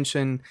briefly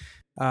mentioned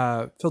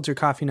Filter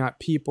Coffee Not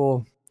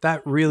People.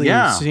 That really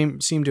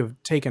seemed to have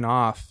taken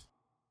off.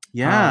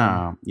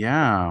 Yeah.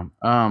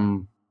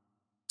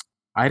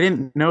 I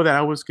didn't know that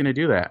I was going to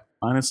do that.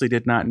 Honestly,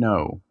 did not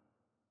know.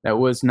 That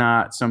was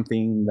not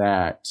something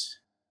that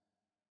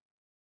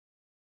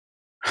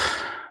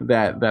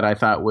I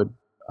thought would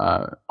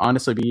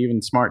honestly be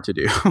even smart to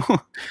do.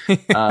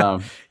 Yeah,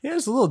 it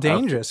was a little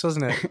dangerous,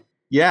 wasn't it?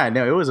 Yeah,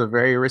 no, it was a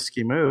very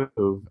risky move.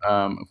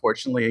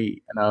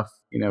 Fortunately enough,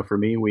 for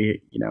me,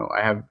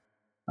 I have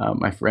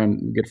my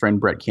good friend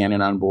Brett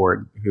Cannon on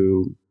board,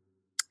 who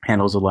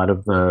handles a lot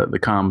of the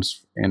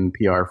comms and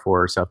PR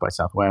for South by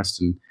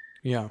Southwest, and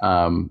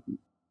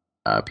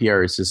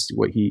PR is just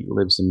what he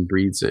lives and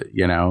breathes it,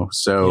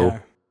 So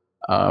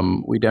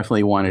we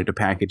definitely wanted to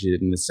package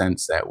it in the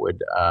sense that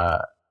would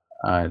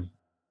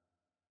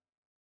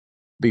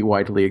be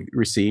widely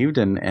received,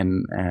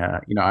 and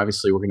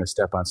obviously we're going to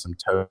step on some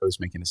toes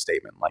making a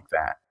statement like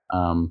that.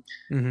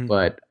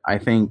 But I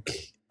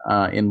think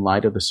in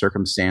light of the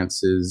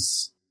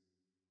circumstances,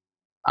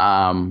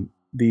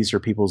 these are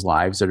people's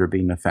lives that are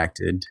being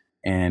affected,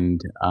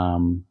 and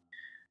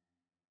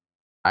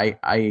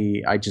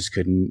I just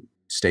couldn't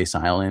stay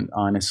silent,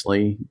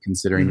 honestly,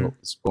 considering what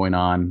was going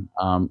on.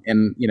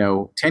 And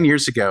 10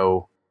 years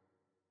ago,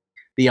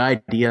 the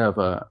idea of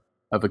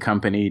a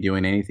company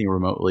doing anything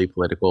remotely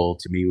political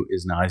to me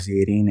is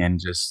nauseating, and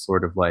just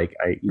sort of like,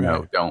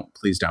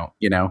 please don't,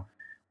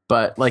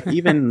 But like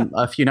even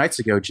a few nights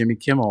ago, Jimmy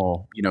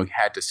Kimmel,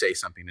 had to say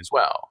something as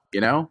well,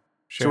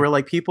 Sure. So we're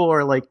like, people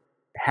are like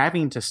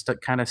having to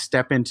kind of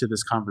step into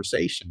this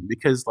conversation,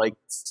 because like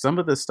some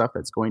of the stuff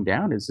that's going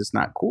down is just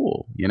not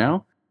cool,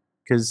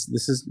 because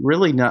this is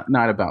really not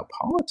about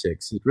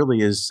politics. It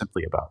really is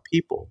simply about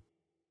people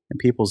and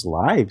people's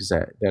lives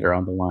that are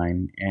on the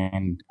line.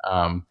 And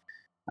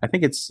I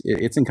think it's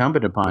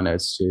incumbent upon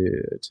us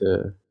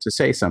to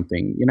say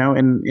something,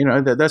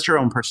 and that's your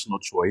own personal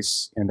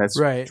choice, and that's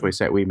right. the choice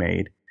that we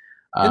made.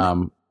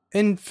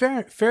 And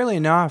fairly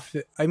enough,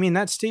 I mean,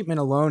 that statement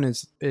alone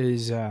is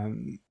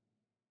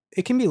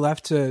it can be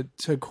left to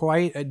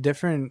quite a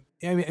different.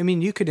 I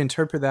mean, you could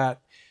interpret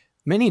that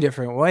many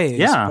different ways.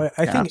 Yeah, but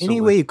I think absolutely.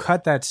 any way you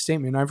cut that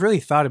statement, I've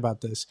really thought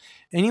about this.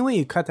 Any way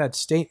you cut that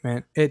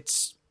statement,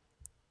 it's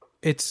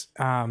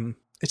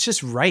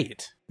just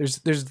right.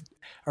 There's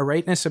a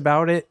rightness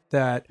about it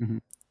that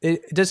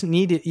it doesn't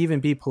need to even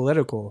be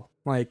political.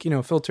 Like,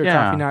 Filter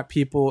Coffee Not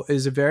People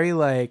is a very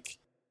like,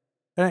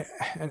 and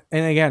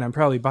again, I'm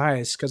probably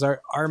biased because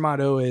our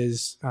motto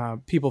is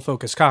people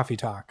focused coffee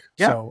talk.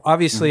 Yeah. So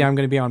obviously I'm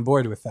going to be on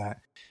board with that.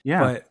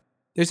 Yeah. But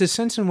there's a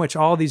sense in which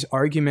all these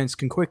arguments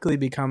can quickly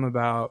become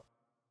about,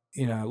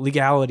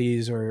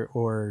 legalities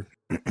or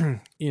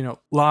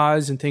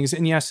laws and things.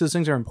 And yes, those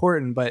things are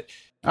important, but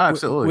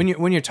absolutely.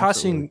 When you're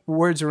tossing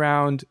words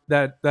around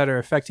that are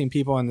affecting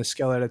people on the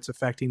scale that it's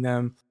affecting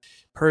them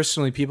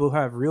personally, people who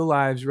have real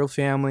lives, real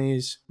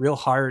families, real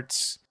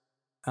hearts.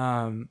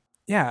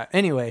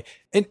 Anyway,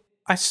 and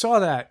I saw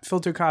that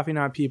Filter Coffee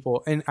Not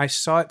People, and I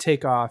saw it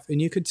take off,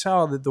 and you could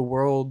tell that the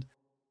world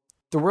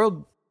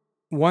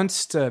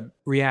wants to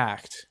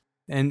react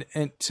and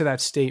to that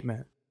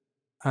statement,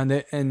 and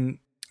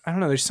I don't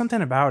know, there's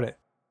something about it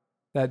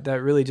that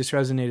really just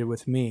resonated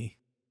with me.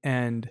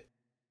 And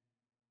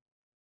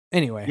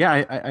anyway,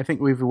 I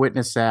think we've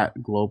witnessed that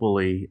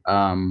globally.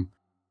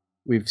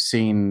 We've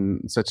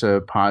seen such a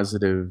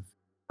positive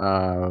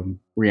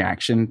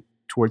reaction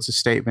towards the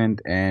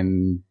statement,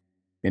 and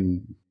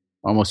in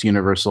almost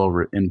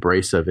universal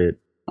embrace of it,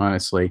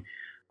 honestly,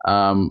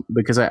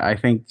 because I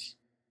think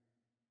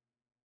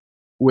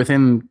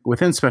within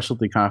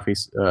specialty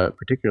coffees,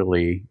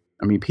 particularly,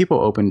 I mean, people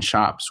open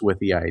shops with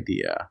the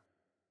idea,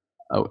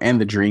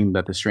 and the dream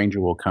that the stranger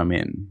will come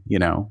in,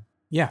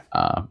 Yeah.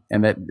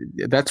 And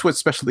that's what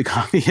specialty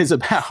coffee is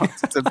about.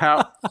 It's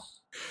about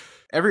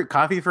every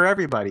coffee for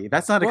everybody.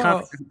 That's not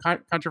a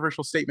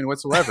controversial statement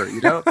whatsoever.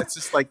 It's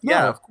just like,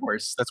 No. of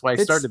course. That's why I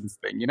started this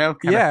thing,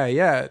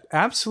 Yeah,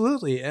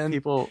 absolutely. And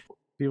people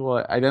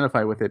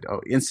identify with it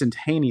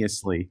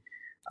instantaneously.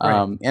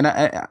 Right.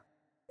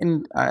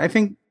 And I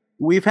think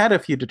we've had a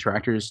few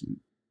detractors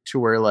to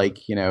where, like,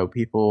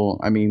 people,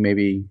 I mean,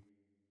 maybe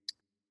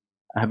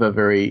have a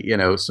very,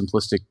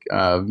 simplistic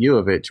view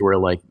of it, to where,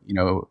 like,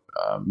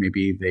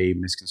 maybe they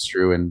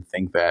misconstrue and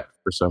think that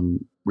for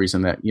some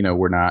reason that,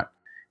 we're not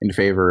in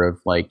favor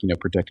of, like,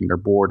 protecting their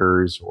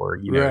borders or,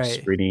 Right.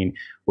 screening,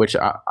 which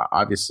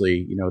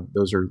obviously,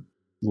 those are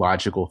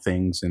logical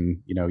things,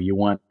 and you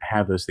want to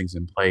have those things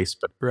in place.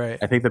 But Right.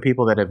 I think the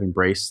people that have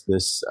embraced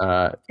this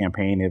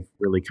campaign have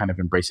really kind of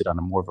embraced it on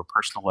a more of a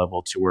personal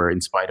level, to where, in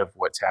spite of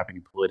what's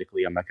happening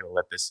politically, I'm not going to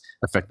let this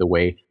affect the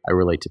way I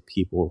relate to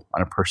people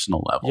on a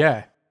personal level.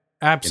 Yeah,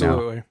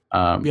 absolutely.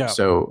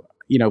 So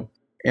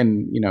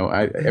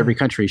every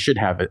country should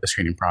have a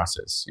screening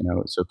process.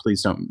 So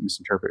please don't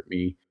misinterpret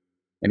me.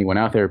 Anyone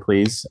out there,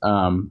 please.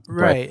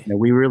 Right. But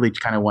we really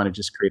kind of want to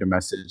just create a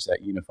message that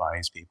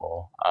unifies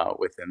people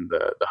within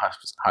the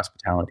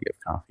hospitality of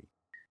coffee.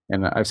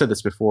 And I've said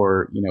this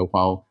before.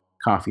 While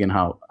coffee and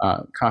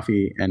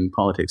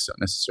politics don't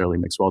necessarily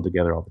mix well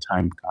together all the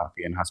time,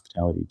 coffee and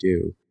hospitality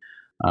do.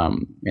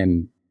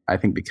 And I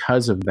think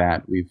because of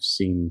that, we've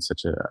seen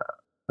such a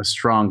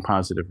strong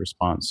positive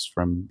response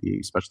from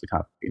the specialty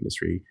coffee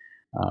industry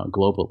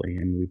globally,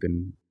 and we've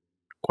been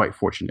quite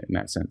fortunate in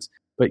that sense.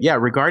 But yeah,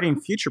 regarding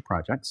future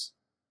projects,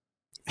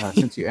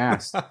 since you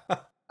asked,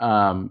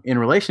 in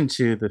relation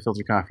to the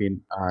Filter Coffee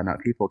Not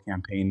People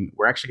campaign,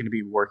 we're actually going to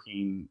be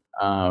working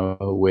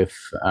with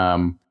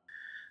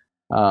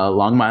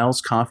Long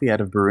Miles Coffee out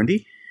of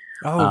Burundi.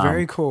 Oh,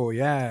 very cool.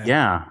 Yeah.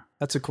 Yeah.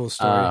 That's a cool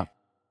story.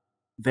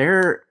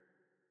 They're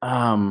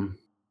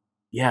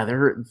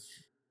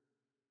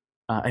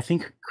I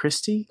think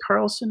Christy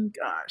Carlson.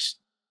 Gosh,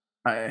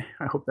 I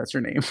hope that's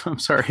her name. I'm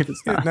sorry if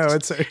it's not. No,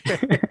 it's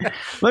okay.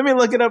 Let me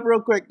look it up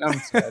real quick. No, I'm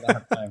sorry, I don't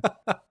have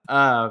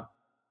time.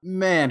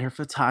 Man, her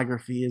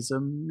photography is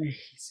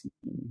amazing.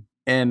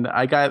 And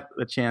I got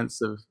the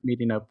chance of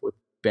meeting up with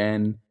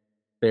Ben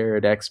there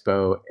at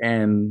Expo,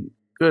 and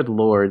good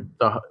Lord,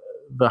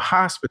 the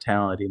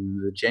hospitality and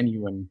the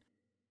genuine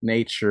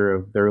nature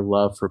of their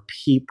love for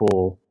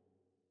people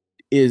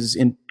is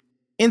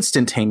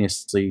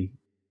instantaneously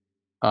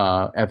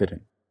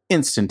evident.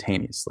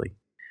 Instantaneously.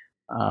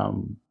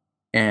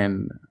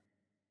 And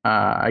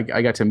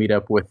I got to meet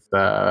up with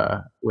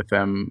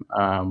them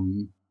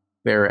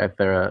there at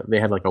they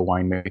had like a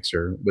wine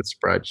mixer with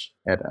Sprudge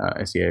at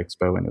SEA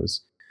Expo, and it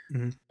was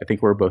I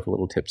think we were both a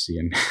little tipsy,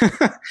 and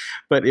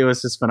but it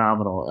was just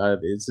phenomenal.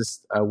 It's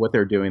just what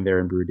they're doing there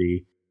in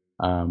Burundi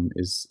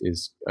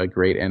is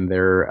great, and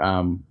they're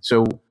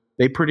so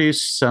they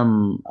produced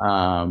some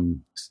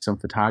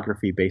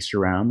photography based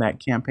around that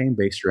campaign,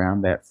 based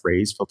around that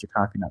phrase, "Filter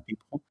Coffee, Not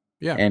People."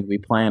 Yeah. And we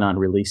plan on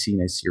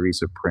releasing a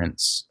series of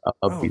prints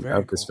of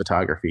this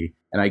photography.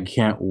 And I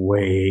can't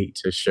wait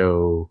to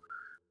show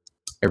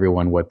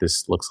everyone what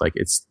this looks like.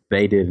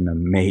 They did an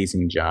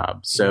amazing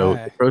job. So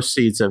the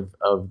proceeds of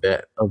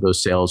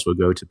those sales will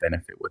go to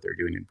benefit what they're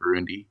doing in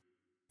Burundi.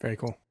 Very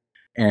cool.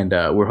 And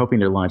we're hoping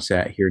to launch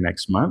that here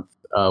next month.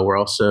 We're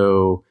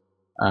also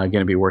going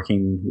to be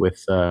working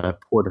with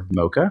Port of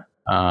Mocha,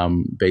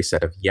 based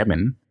out of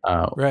Yemen.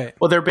 Right.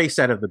 Well, they're based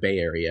out of the Bay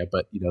Area,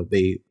 but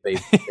they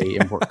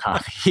import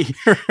coffee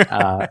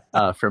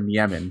from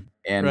Yemen,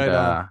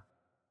 and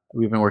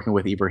we've been working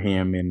with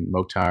Ibrahim and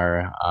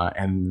Mokhtar,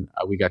 and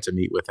we got to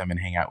meet with them and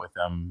hang out with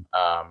them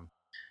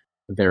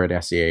there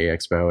at SEA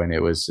Expo, and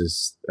it was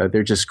just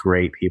they're just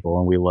great people,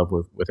 and we love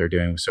what they're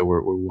doing. So we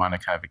want to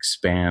kind of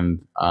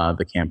expand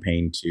the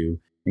campaign to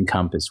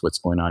encompass what's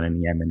going on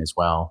in Yemen as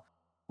well,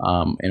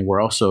 and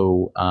we're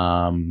also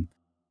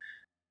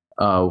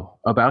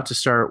about to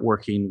start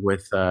working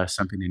with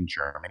something in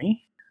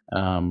Germany.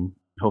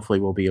 Hopefully,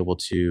 we'll be able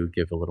to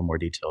give a little more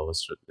detail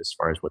as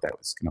far as what that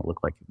was going to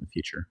look like in the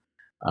future.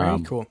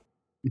 Very cool.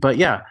 But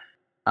yeah,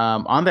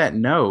 on that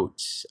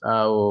note,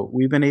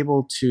 we've been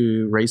able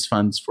to raise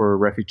funds for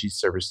Refugee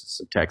Services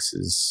of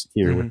Texas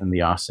here within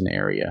the Austin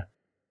area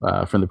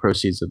from the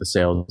proceeds of the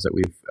sales that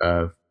we've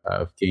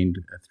gained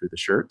through the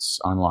shirts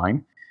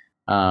online.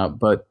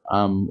 But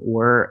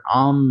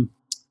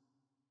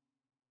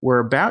we're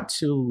about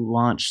to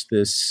launch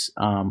this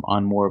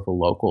on more of a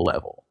local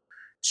level,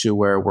 to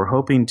where we're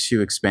hoping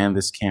to expand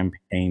this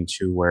campaign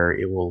to where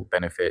it will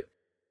benefit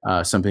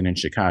something in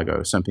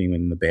Chicago, something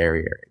in the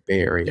Bay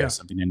Area,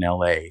 something in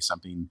LA,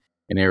 something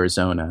in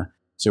Arizona,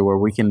 so where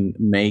we can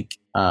make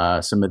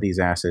some of these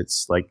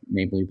assets, like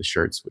namely the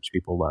shirts, which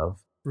people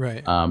love,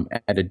 right,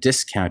 at a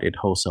discounted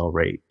wholesale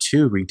rate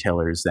to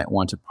retailers that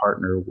want to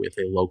partner with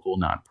a local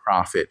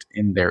nonprofit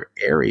in their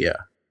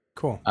area.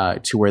 Cool.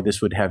 To where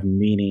this would have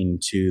meaning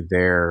to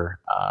their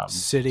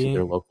city, to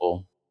their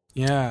local,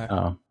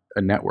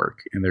 a network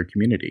in their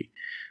community.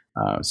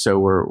 So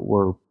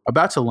we're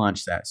about to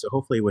launch that. So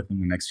hopefully within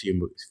the next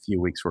few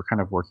weeks, we're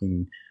kind of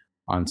working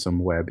on some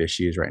web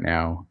issues right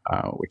now,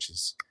 which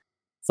is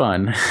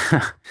fun.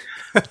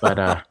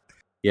 But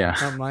yeah,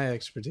 not my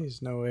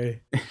expertise. No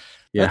way.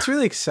 Yeah. That's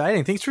really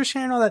exciting. Thanks for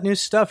sharing all that new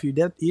stuff. You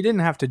didn't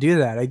have to do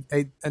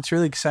that. That's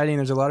really exciting.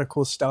 There's a lot of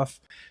cool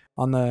stuff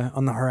on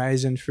the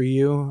horizon for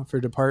you, for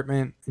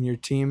department and your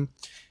team.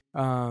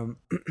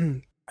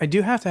 I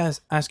do have to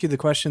ask you the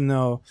question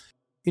though.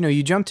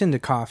 You jumped into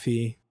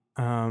coffee,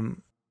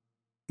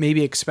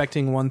 maybe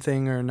expecting one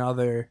thing or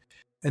another,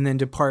 and then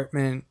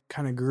department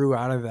kind of grew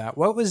out of that.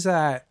 What was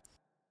that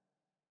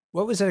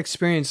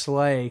experience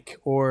like,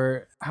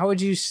 or how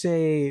would you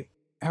say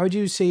how would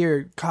you say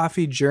your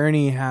coffee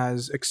journey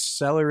has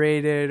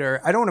accelerated,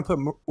 or I don't want to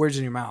put words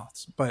in your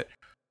mouths, but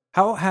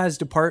how has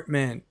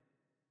Department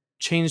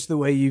changed the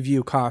way you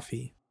view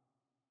coffee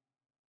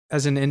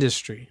as an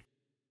industry?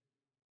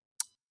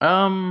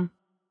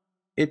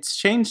 It's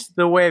changed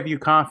the way I view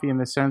coffee in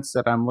the sense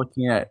that I'm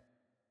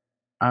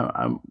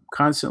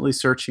constantly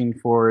searching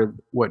for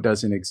what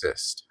doesn't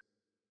exist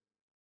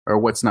or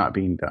what's not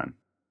being done.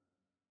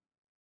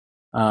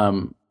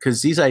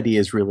 Because these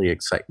ideas really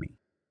excite me.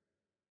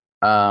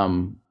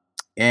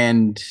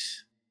 And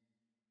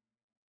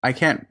I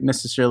can't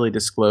necessarily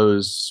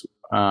disclose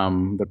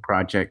the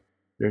project.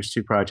 There's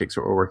 2 projects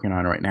that we're working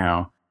on right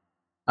now,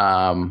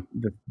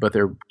 but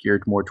they're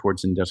geared more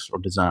towards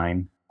industrial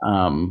design.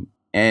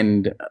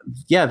 And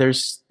yeah,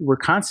 we're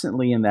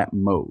constantly in that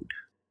mode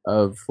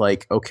of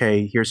like,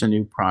 okay, here's a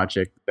new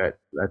project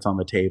that's on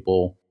the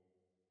table.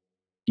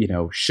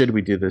 Should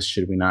we do this?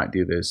 Should we not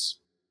do this?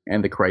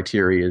 And the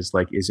criteria is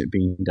like, is it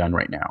being done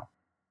right now?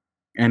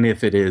 And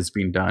if it is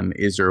being done,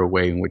 is there a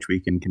way in which we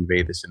can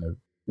convey this in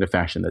a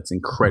fashion that's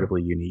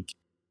incredibly unique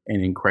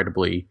and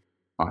incredibly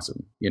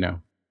awesome?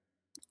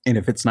 And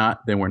if it's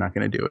not, then we're not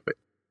going to do it.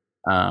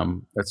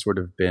 That's sort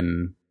of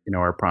been,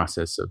 our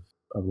process of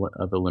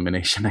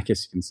elimination, I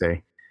guess you can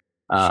say.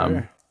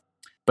 Sure.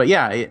 But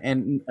yeah,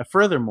 and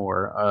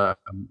furthermore,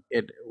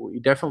 we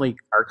definitely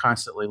are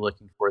constantly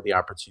looking for the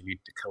opportunity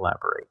to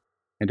collaborate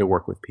and to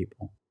work with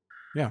people.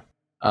 Yeah.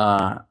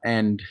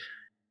 And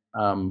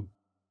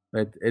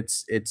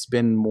it's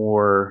been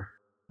more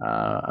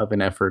of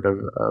an effort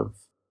of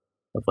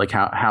like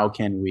how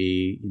can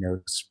we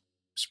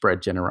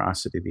spread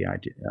generosity, the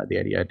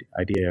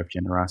idea of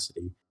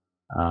generosity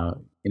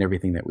in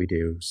everything that we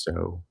do.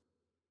 So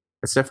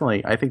it's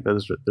definitely, I think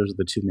those are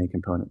the 2 main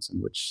components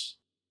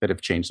that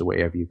have changed the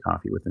way I view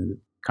coffee within the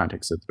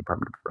context of the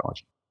Department of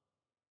Brewology.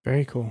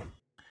 Very cool.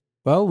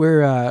 Well,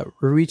 we're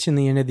reaching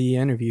the end of the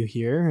interview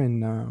here,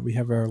 and we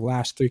have our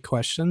last 3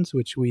 questions,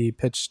 which we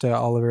pitched to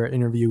all of our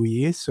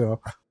interviewees.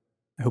 So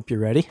I hope you're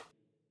ready.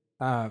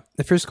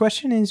 The first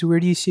question is, where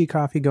do you see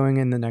coffee going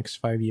in the next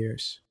 5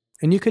 years?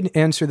 And you could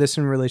answer this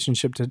in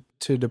relationship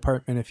to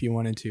Department if you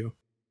wanted to,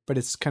 but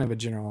it's kind of a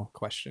general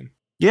question.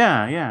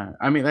 Yeah.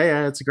 I mean,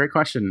 it's a great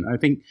question. I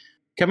think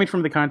coming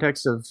from the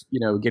context of,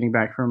 getting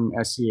back from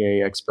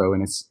SCA Expo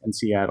in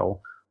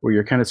Seattle, where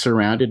you're kind of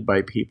surrounded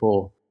by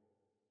people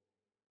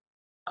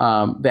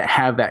that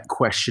have that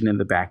question in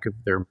the back of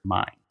their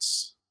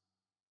minds,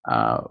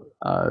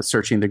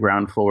 searching the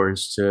ground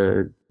floors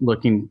to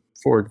looking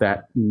for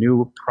that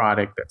new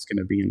product that's going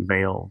to be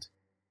unveiled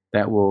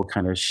that will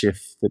kind of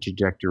shift the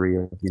trajectory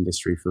of the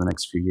industry for the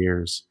next few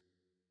years.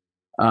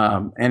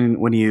 And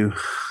when you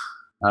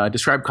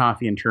describe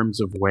coffee in terms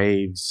of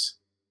waves,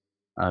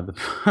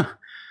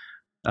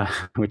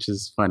 which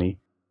is funny.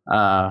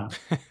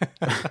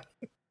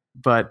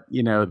 But,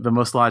 the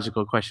most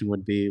logical question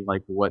would be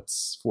like,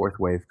 what's 4th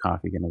wave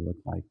coffee going to look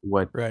like?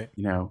 Right.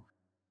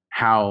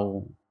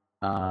 How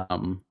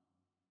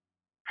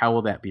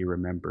will that be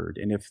remembered?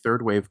 And if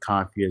 3rd wave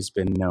coffee has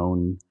been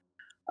known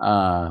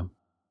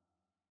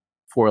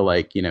for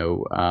like,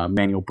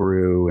 manual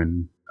brew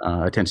and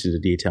attention to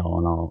detail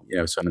and all,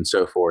 so on and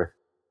so forth,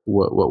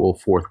 what will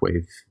 4th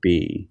wave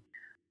be?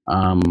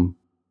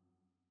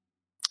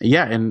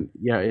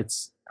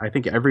 I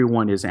think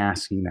everyone is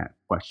asking that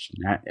question.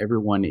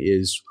 Everyone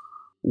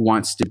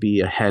wants to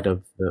be ahead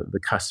of the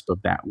cusp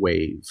of that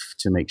wave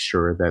to make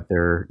sure that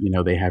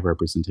they have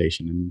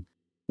representation and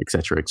et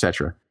cetera, et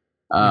cetera.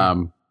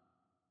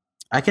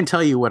 I can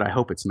tell you what I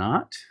hope it's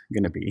not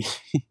going to be.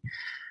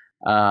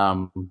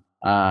 I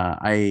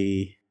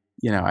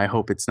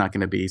hope it's not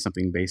going to be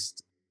something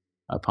based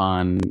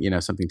upon,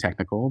 something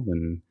technical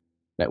and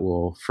that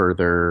will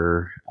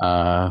further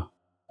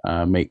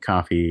make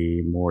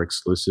coffee more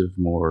exclusive,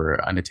 more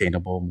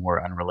unattainable, more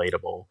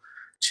unrelatable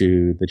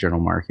to the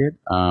general market.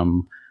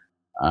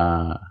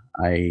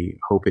 I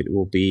hope it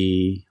will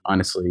be,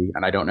 honestly,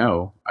 and I don't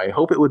know, I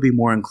hope it would be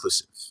more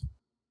inclusive.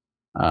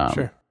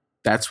 Sure.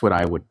 That's what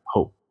I would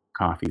hope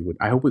coffee would.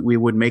 I hope we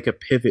would make a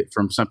pivot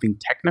from something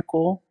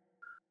technical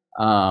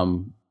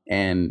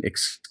and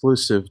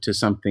exclusive to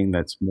something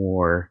that's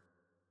more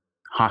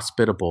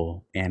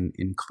hospitable and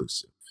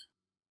inclusive.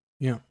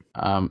 Yeah.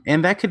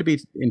 And that could be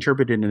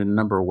interpreted in a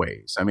number of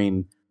ways. I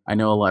mean, I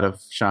know a lot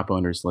of shop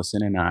owners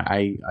listen, and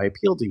I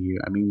appeal to you.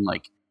 I mean,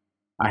 like,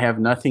 I have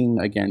nothing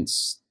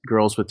against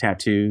girls with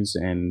tattoos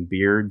and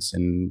beards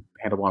and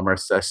handlebar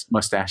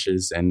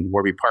mustaches and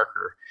Warby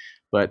Parker.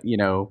 But,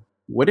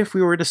 what if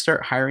we were to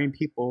start hiring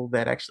people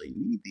that actually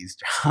need these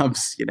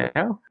jobs,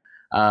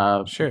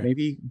 Sure.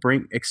 Maybe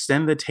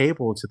extend the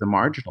table to the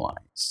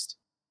marginalized,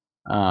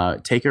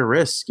 take a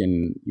risk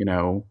and,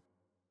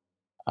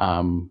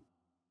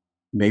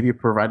 maybe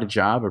provide a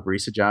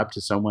barista job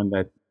to someone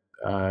that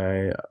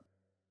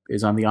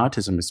is on the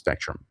autism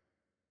spectrum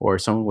or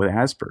someone with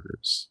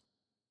Asperger's,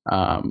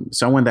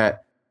 someone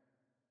that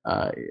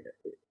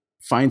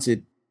finds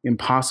it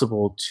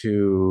impossible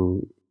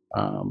to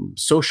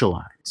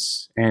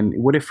socialize. And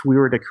what if we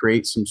were to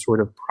create some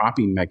sort of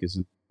propping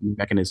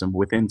mechanism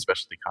within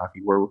specialty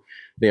coffee where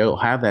they'll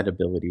have that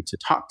ability to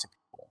talk to people.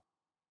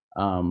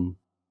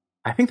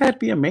 I think that'd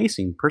be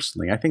amazing.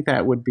 Personally, I think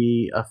that would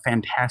be a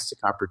fantastic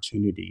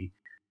opportunity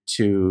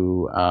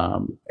to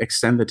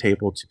extend the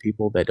table to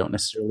people that don't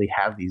necessarily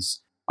have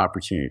these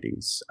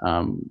opportunities.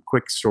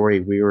 Quick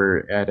story: we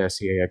were at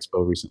SEA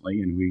Expo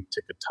recently, and we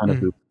took a ton of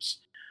Ubers.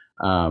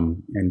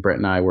 And Brett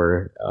and I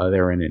were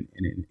there in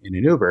an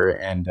Uber,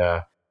 and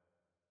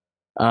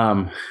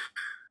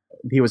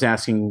he was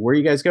asking, "Where are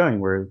you guys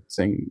going?" We're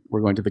saying we're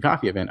going to the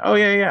coffee event. Oh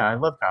yeah, I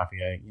love coffee.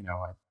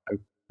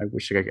 I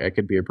wish I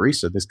could be a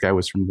barista. This guy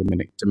was from the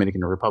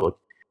Dominican Republic,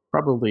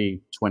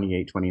 probably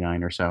 28,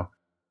 29 or so.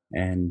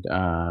 And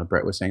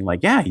Brett was saying, like,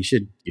 yeah, you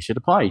should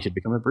apply. You should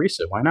become a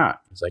barista. Why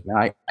not? He's like, no,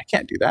 I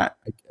can't do that.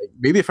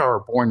 Maybe if I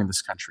were born in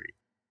this country,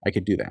 I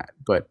could do that.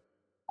 But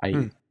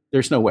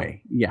there's no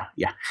way. Yeah.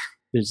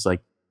 There's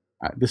like,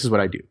 this is what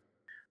I do.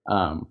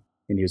 And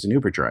he was an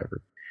Uber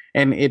driver.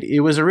 And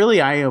it was a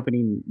really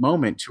eye-opening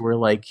moment to where,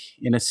 like,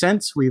 in a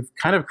sense, we've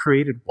kind of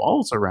created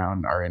walls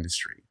around our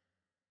industry.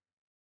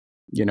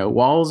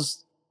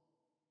 Walls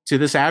to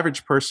this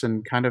average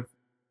person kind of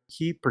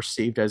he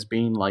perceived as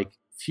being like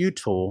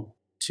futile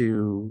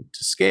to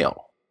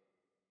scale.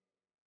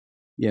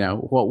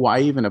 Why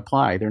even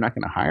apply? They're not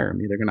going to hire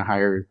me. They're going to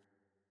hire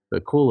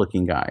the cool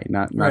looking guy,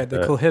 not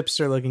the cool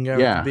hipster looking guy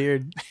with the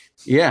beard.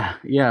 Yeah.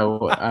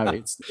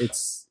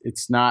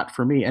 It's not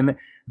for me. And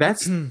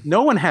that's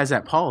no one has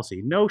that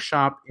policy. No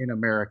shop in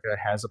America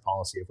has a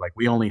policy of like,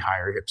 we only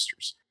hire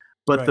hipsters.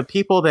 But the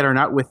people that are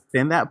not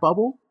within that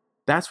bubble,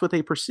 that's what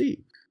they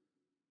perceive.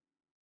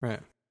 Right.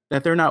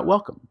 That they're not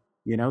welcome,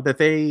 that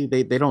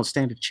they don't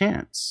stand a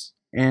chance.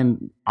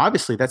 And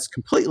obviously that's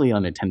completely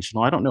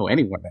unintentional. I don't know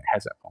anyone that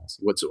has that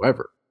policy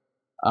whatsoever.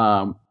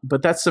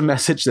 But that's the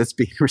message that's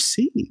being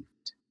received.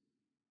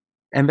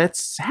 And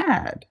that's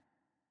sad.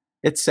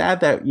 It's sad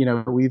that,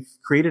 we've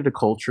created a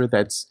culture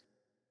that's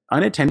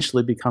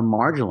unintentionally become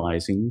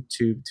marginalizing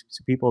to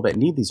people that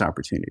need these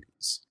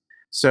opportunities.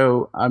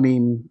 So, I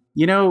mean,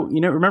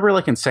 remember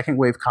like in second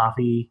wave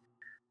coffee,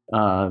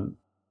 the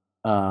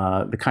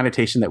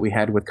connotation that we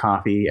had with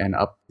coffee and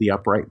the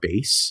upright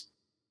bass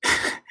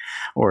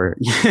or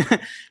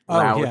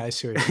loud, I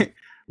see what you mean.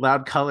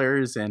 Loud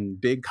colors and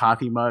big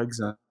coffee mugs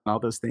and all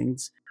those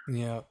things.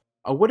 Yeah.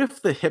 What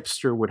if the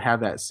hipster would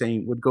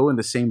go in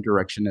the same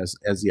direction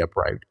as the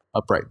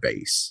upright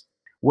bass?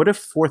 What if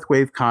fourth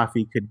wave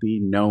coffee could be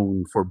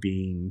known for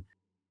being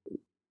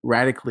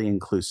radically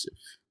inclusive?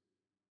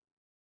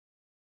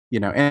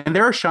 And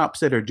there are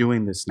shops that are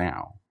doing this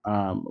now.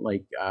 I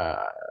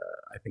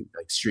think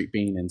like Street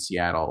Bean in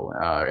Seattle,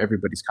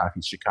 Everybody's Coffee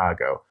in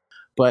Chicago.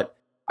 But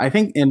I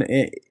think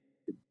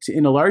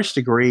in a large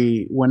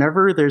degree,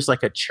 whenever there's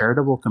like a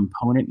charitable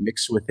component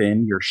mixed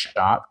within your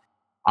shop,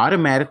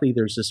 automatically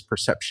there's this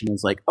perception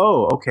is like,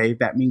 oh, okay,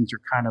 that means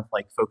you're kind of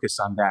like focused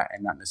on that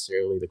and not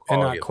necessarily the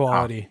quality. And not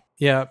quality.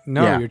 Yeah,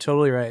 no, you're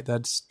totally right.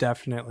 That's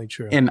definitely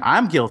true. And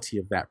I'm guilty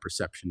of that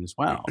perception as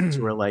well. So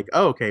we're like,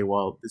 oh, okay,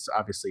 well, this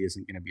obviously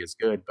isn't going to be as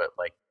good, but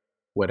like,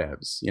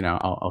 whatevs,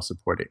 I'll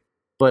support it.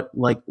 But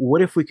like,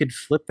 what if we could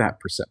flip that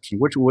perception?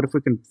 What if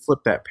we can flip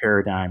that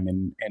paradigm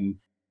and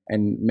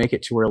make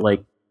it to where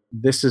like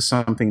this is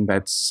something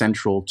that's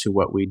central to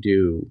what we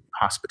do,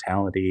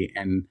 hospitality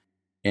and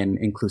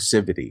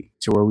inclusivity,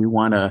 to where we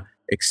want to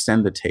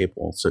extend the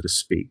table, so to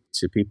speak,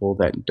 to people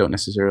that don't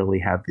necessarily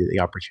have the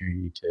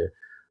opportunity to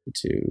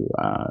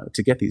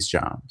get these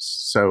jobs.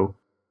 So,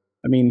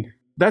 I mean,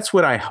 that's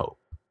what I hope.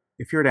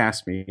 If you were to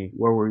ask me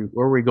where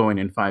are we going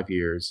in 5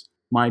 years,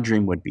 my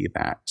dream would be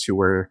that, to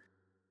where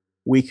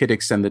we could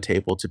extend the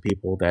table to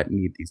people that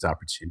need these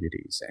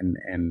opportunities.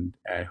 And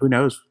who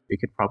knows, we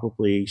could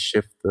probably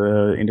shift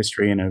the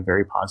industry in a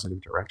very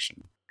positive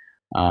direction.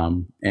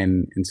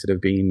 And instead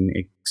of being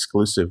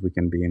exclusive, we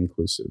can be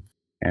inclusive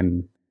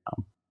and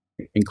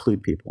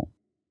include people.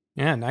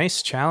 Yeah,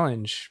 nice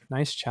challenge.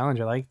 I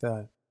like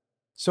that.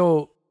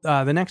 So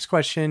the next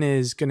question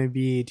is going to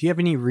be, do you have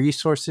any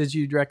resources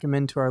you'd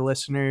recommend to our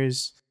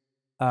listeners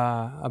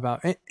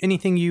about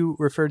anything you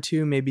refer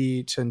to,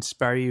 maybe to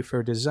inspire you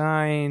for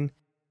design,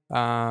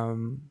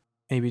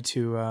 maybe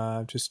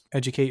to just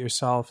educate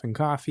yourself in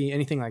coffee,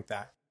 anything like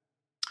that?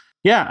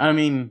 Yeah, I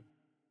mean,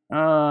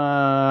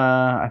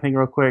 I think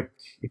real quick,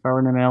 if I were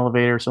in an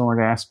elevator, someone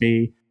were to ask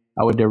me,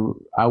 I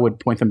would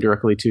point them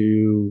directly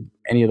to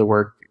any of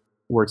the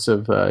works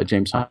of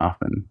James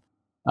Hoffman.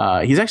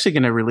 He's actually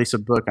going to release a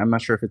book. I'm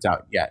not sure if it's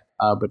out yet,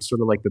 but sort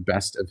of like the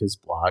best of his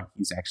blog.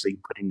 He's actually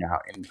putting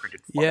out in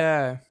printed form.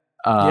 Yeah.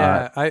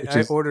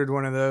 I ordered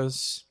one of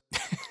those.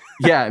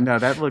 Yeah, no,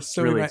 that looks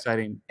really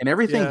exciting. And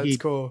everything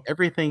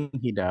everything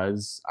he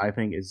does, I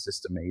think, is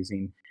just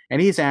amazing.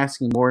 And he's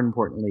asking, more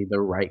importantly, the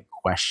right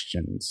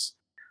questions.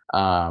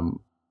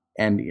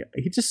 And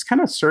he just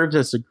kind of serves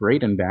as a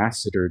great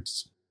ambassador,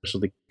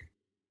 especially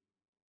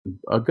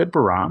a good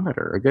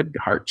barometer, a good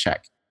heart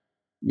check,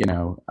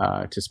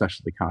 to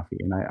specialty coffee.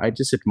 And I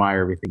just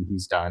admire everything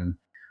he's done,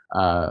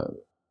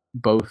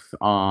 both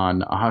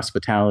on a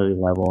hospitality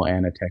level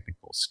and a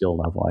technical skill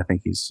level. I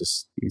think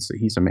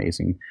he's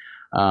amazing.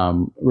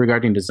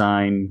 Regarding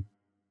design,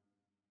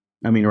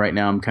 I mean, right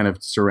now I'm kind of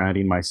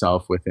surrounding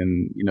myself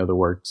within, the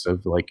works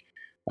of like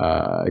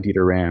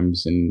Dieter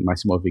Rams and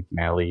Massimo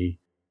Vignelli,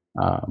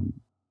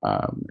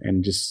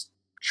 and just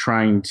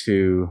trying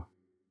to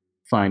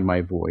find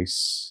my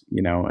voice,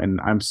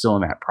 and I'm still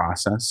in that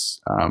process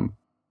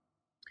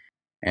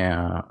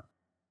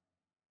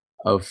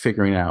of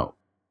figuring out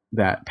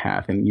that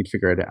path. And you'd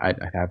figure I'd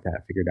have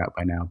that figured out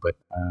by now, but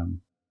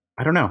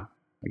I don't know.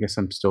 I guess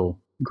I'm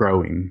still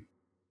growing.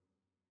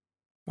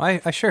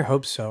 I sure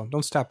hope so.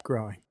 Don't stop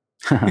growing.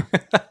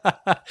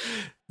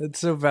 That's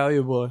so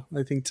valuable,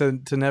 I think,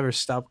 to never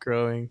stop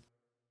growing.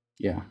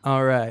 Yeah.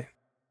 All right.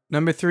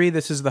 Number 3,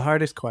 this is the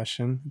hardest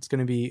question. It's going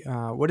to be,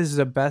 what is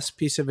the best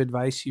piece of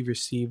advice you've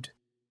received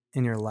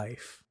in your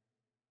life?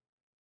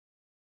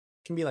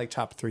 It can be like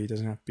top 3. It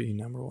doesn't have to be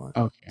number 1.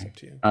 Okay. It's up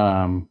to you.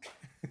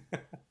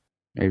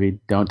 Maybe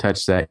don't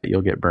touch that.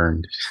 You'll get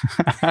burned.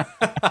 I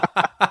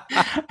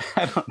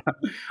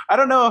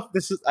don't know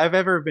if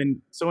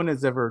someone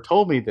has ever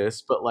told me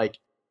this, but like,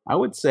 I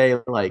would say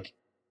like,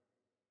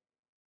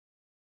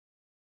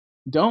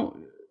 don't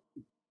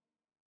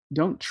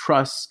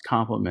trust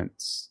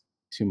compliments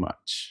too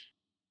much.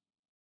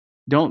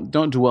 Don't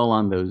dwell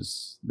on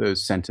those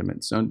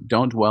sentiments.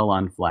 Don't dwell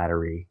on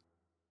flattery.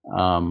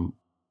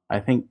 I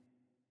think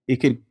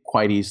it could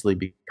quite easily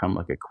become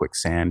like a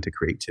quicksand to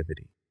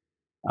creativity,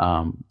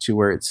 to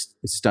where it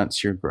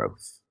stunts your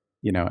growth,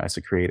 as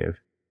a creative.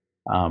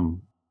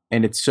 And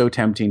it's so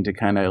tempting to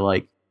kind of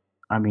like,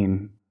 I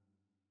mean,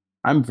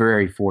 I'm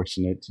very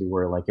fortunate to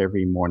where like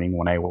every morning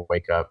when I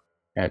wake up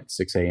at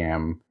 6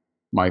 a.m.,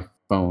 my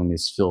phone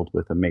is filled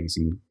with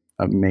amazing,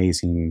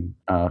 and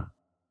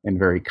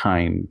very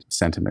kind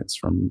sentiments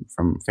from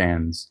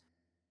fans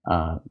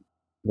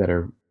that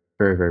are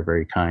very, very,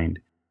 very kind.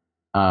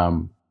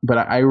 But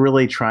I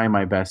really try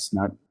my best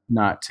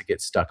not to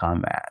get stuck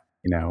on that,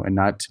 and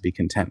not to be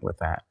content with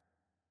that.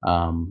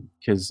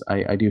 Because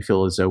I do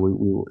feel as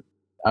though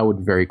I would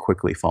very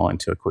quickly fall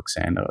into a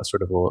quicksand, a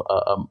sort of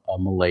a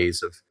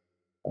malaise of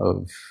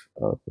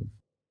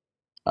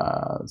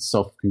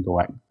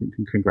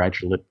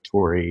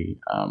self-congratulatory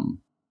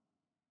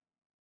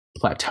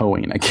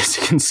plateauing, I guess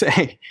you can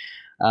say.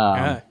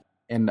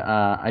 And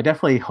I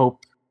definitely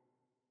hope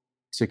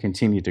to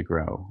continue to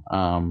grow.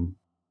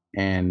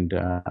 And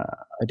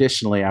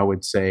additionally, I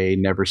would say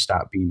never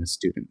stop being a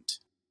student,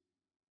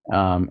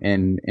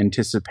 and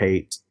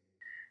anticipate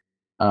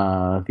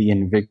the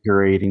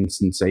invigorating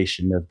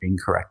sensation of being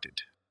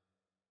corrected.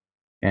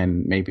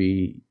 And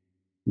maybe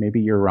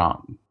you're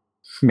wrong.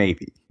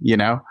 Maybe,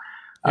 Yeah.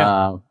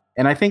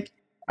 And I think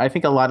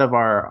a lot of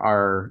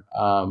our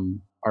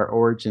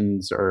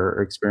origins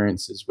or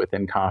experiences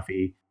within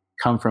coffee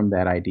come from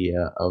that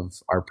idea of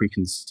our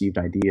preconceived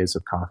ideas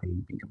of coffee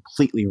being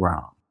completely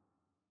wrong,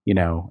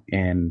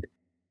 and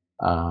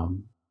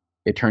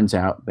it turns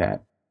out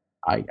that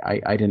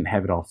I didn't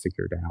have it all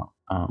figured out.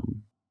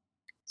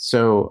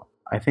 So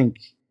I think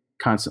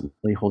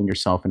constantly holding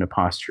yourself in a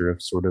posture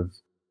of sort of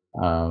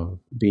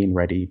being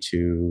ready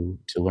to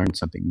learn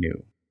something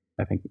new,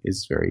 I think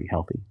is very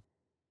healthy.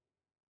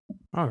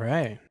 All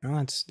right.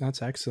 Well,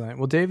 that's excellent.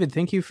 Well, David,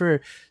 thank you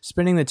for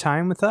spending the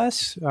time with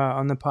us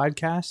on the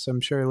podcast.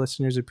 I'm sure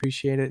listeners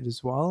appreciate it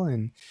as well.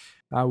 And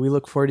we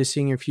look forward to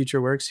seeing your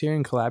future works here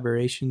and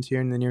collaborations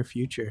here in the near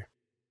future.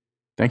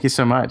 Thank you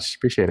so much.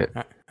 Appreciate it.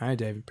 All right,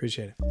 David.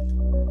 Appreciate it.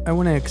 I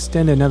want to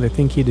extend another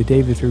thank you to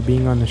David for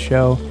being on the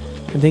show.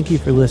 And thank you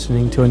for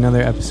listening to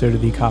another episode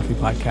of The Coffee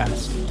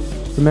Podcast.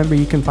 Remember,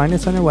 you can find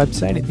us on our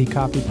website at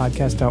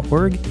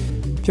thecoffeepodcast.org.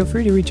 Feel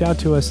free to reach out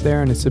to us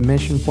there on a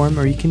submission form,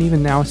 or you can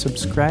even now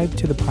subscribe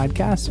to the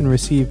podcast and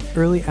receive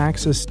early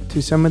access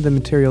to some of the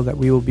material that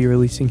we will be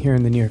releasing here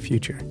in the near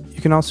future. You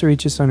can also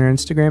reach us on our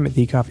Instagram at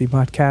The Coffee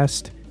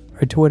Podcast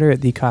or Twitter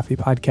at The Coffee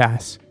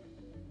Podcast.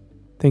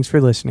 Thanks for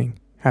listening.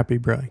 Happy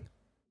brewing.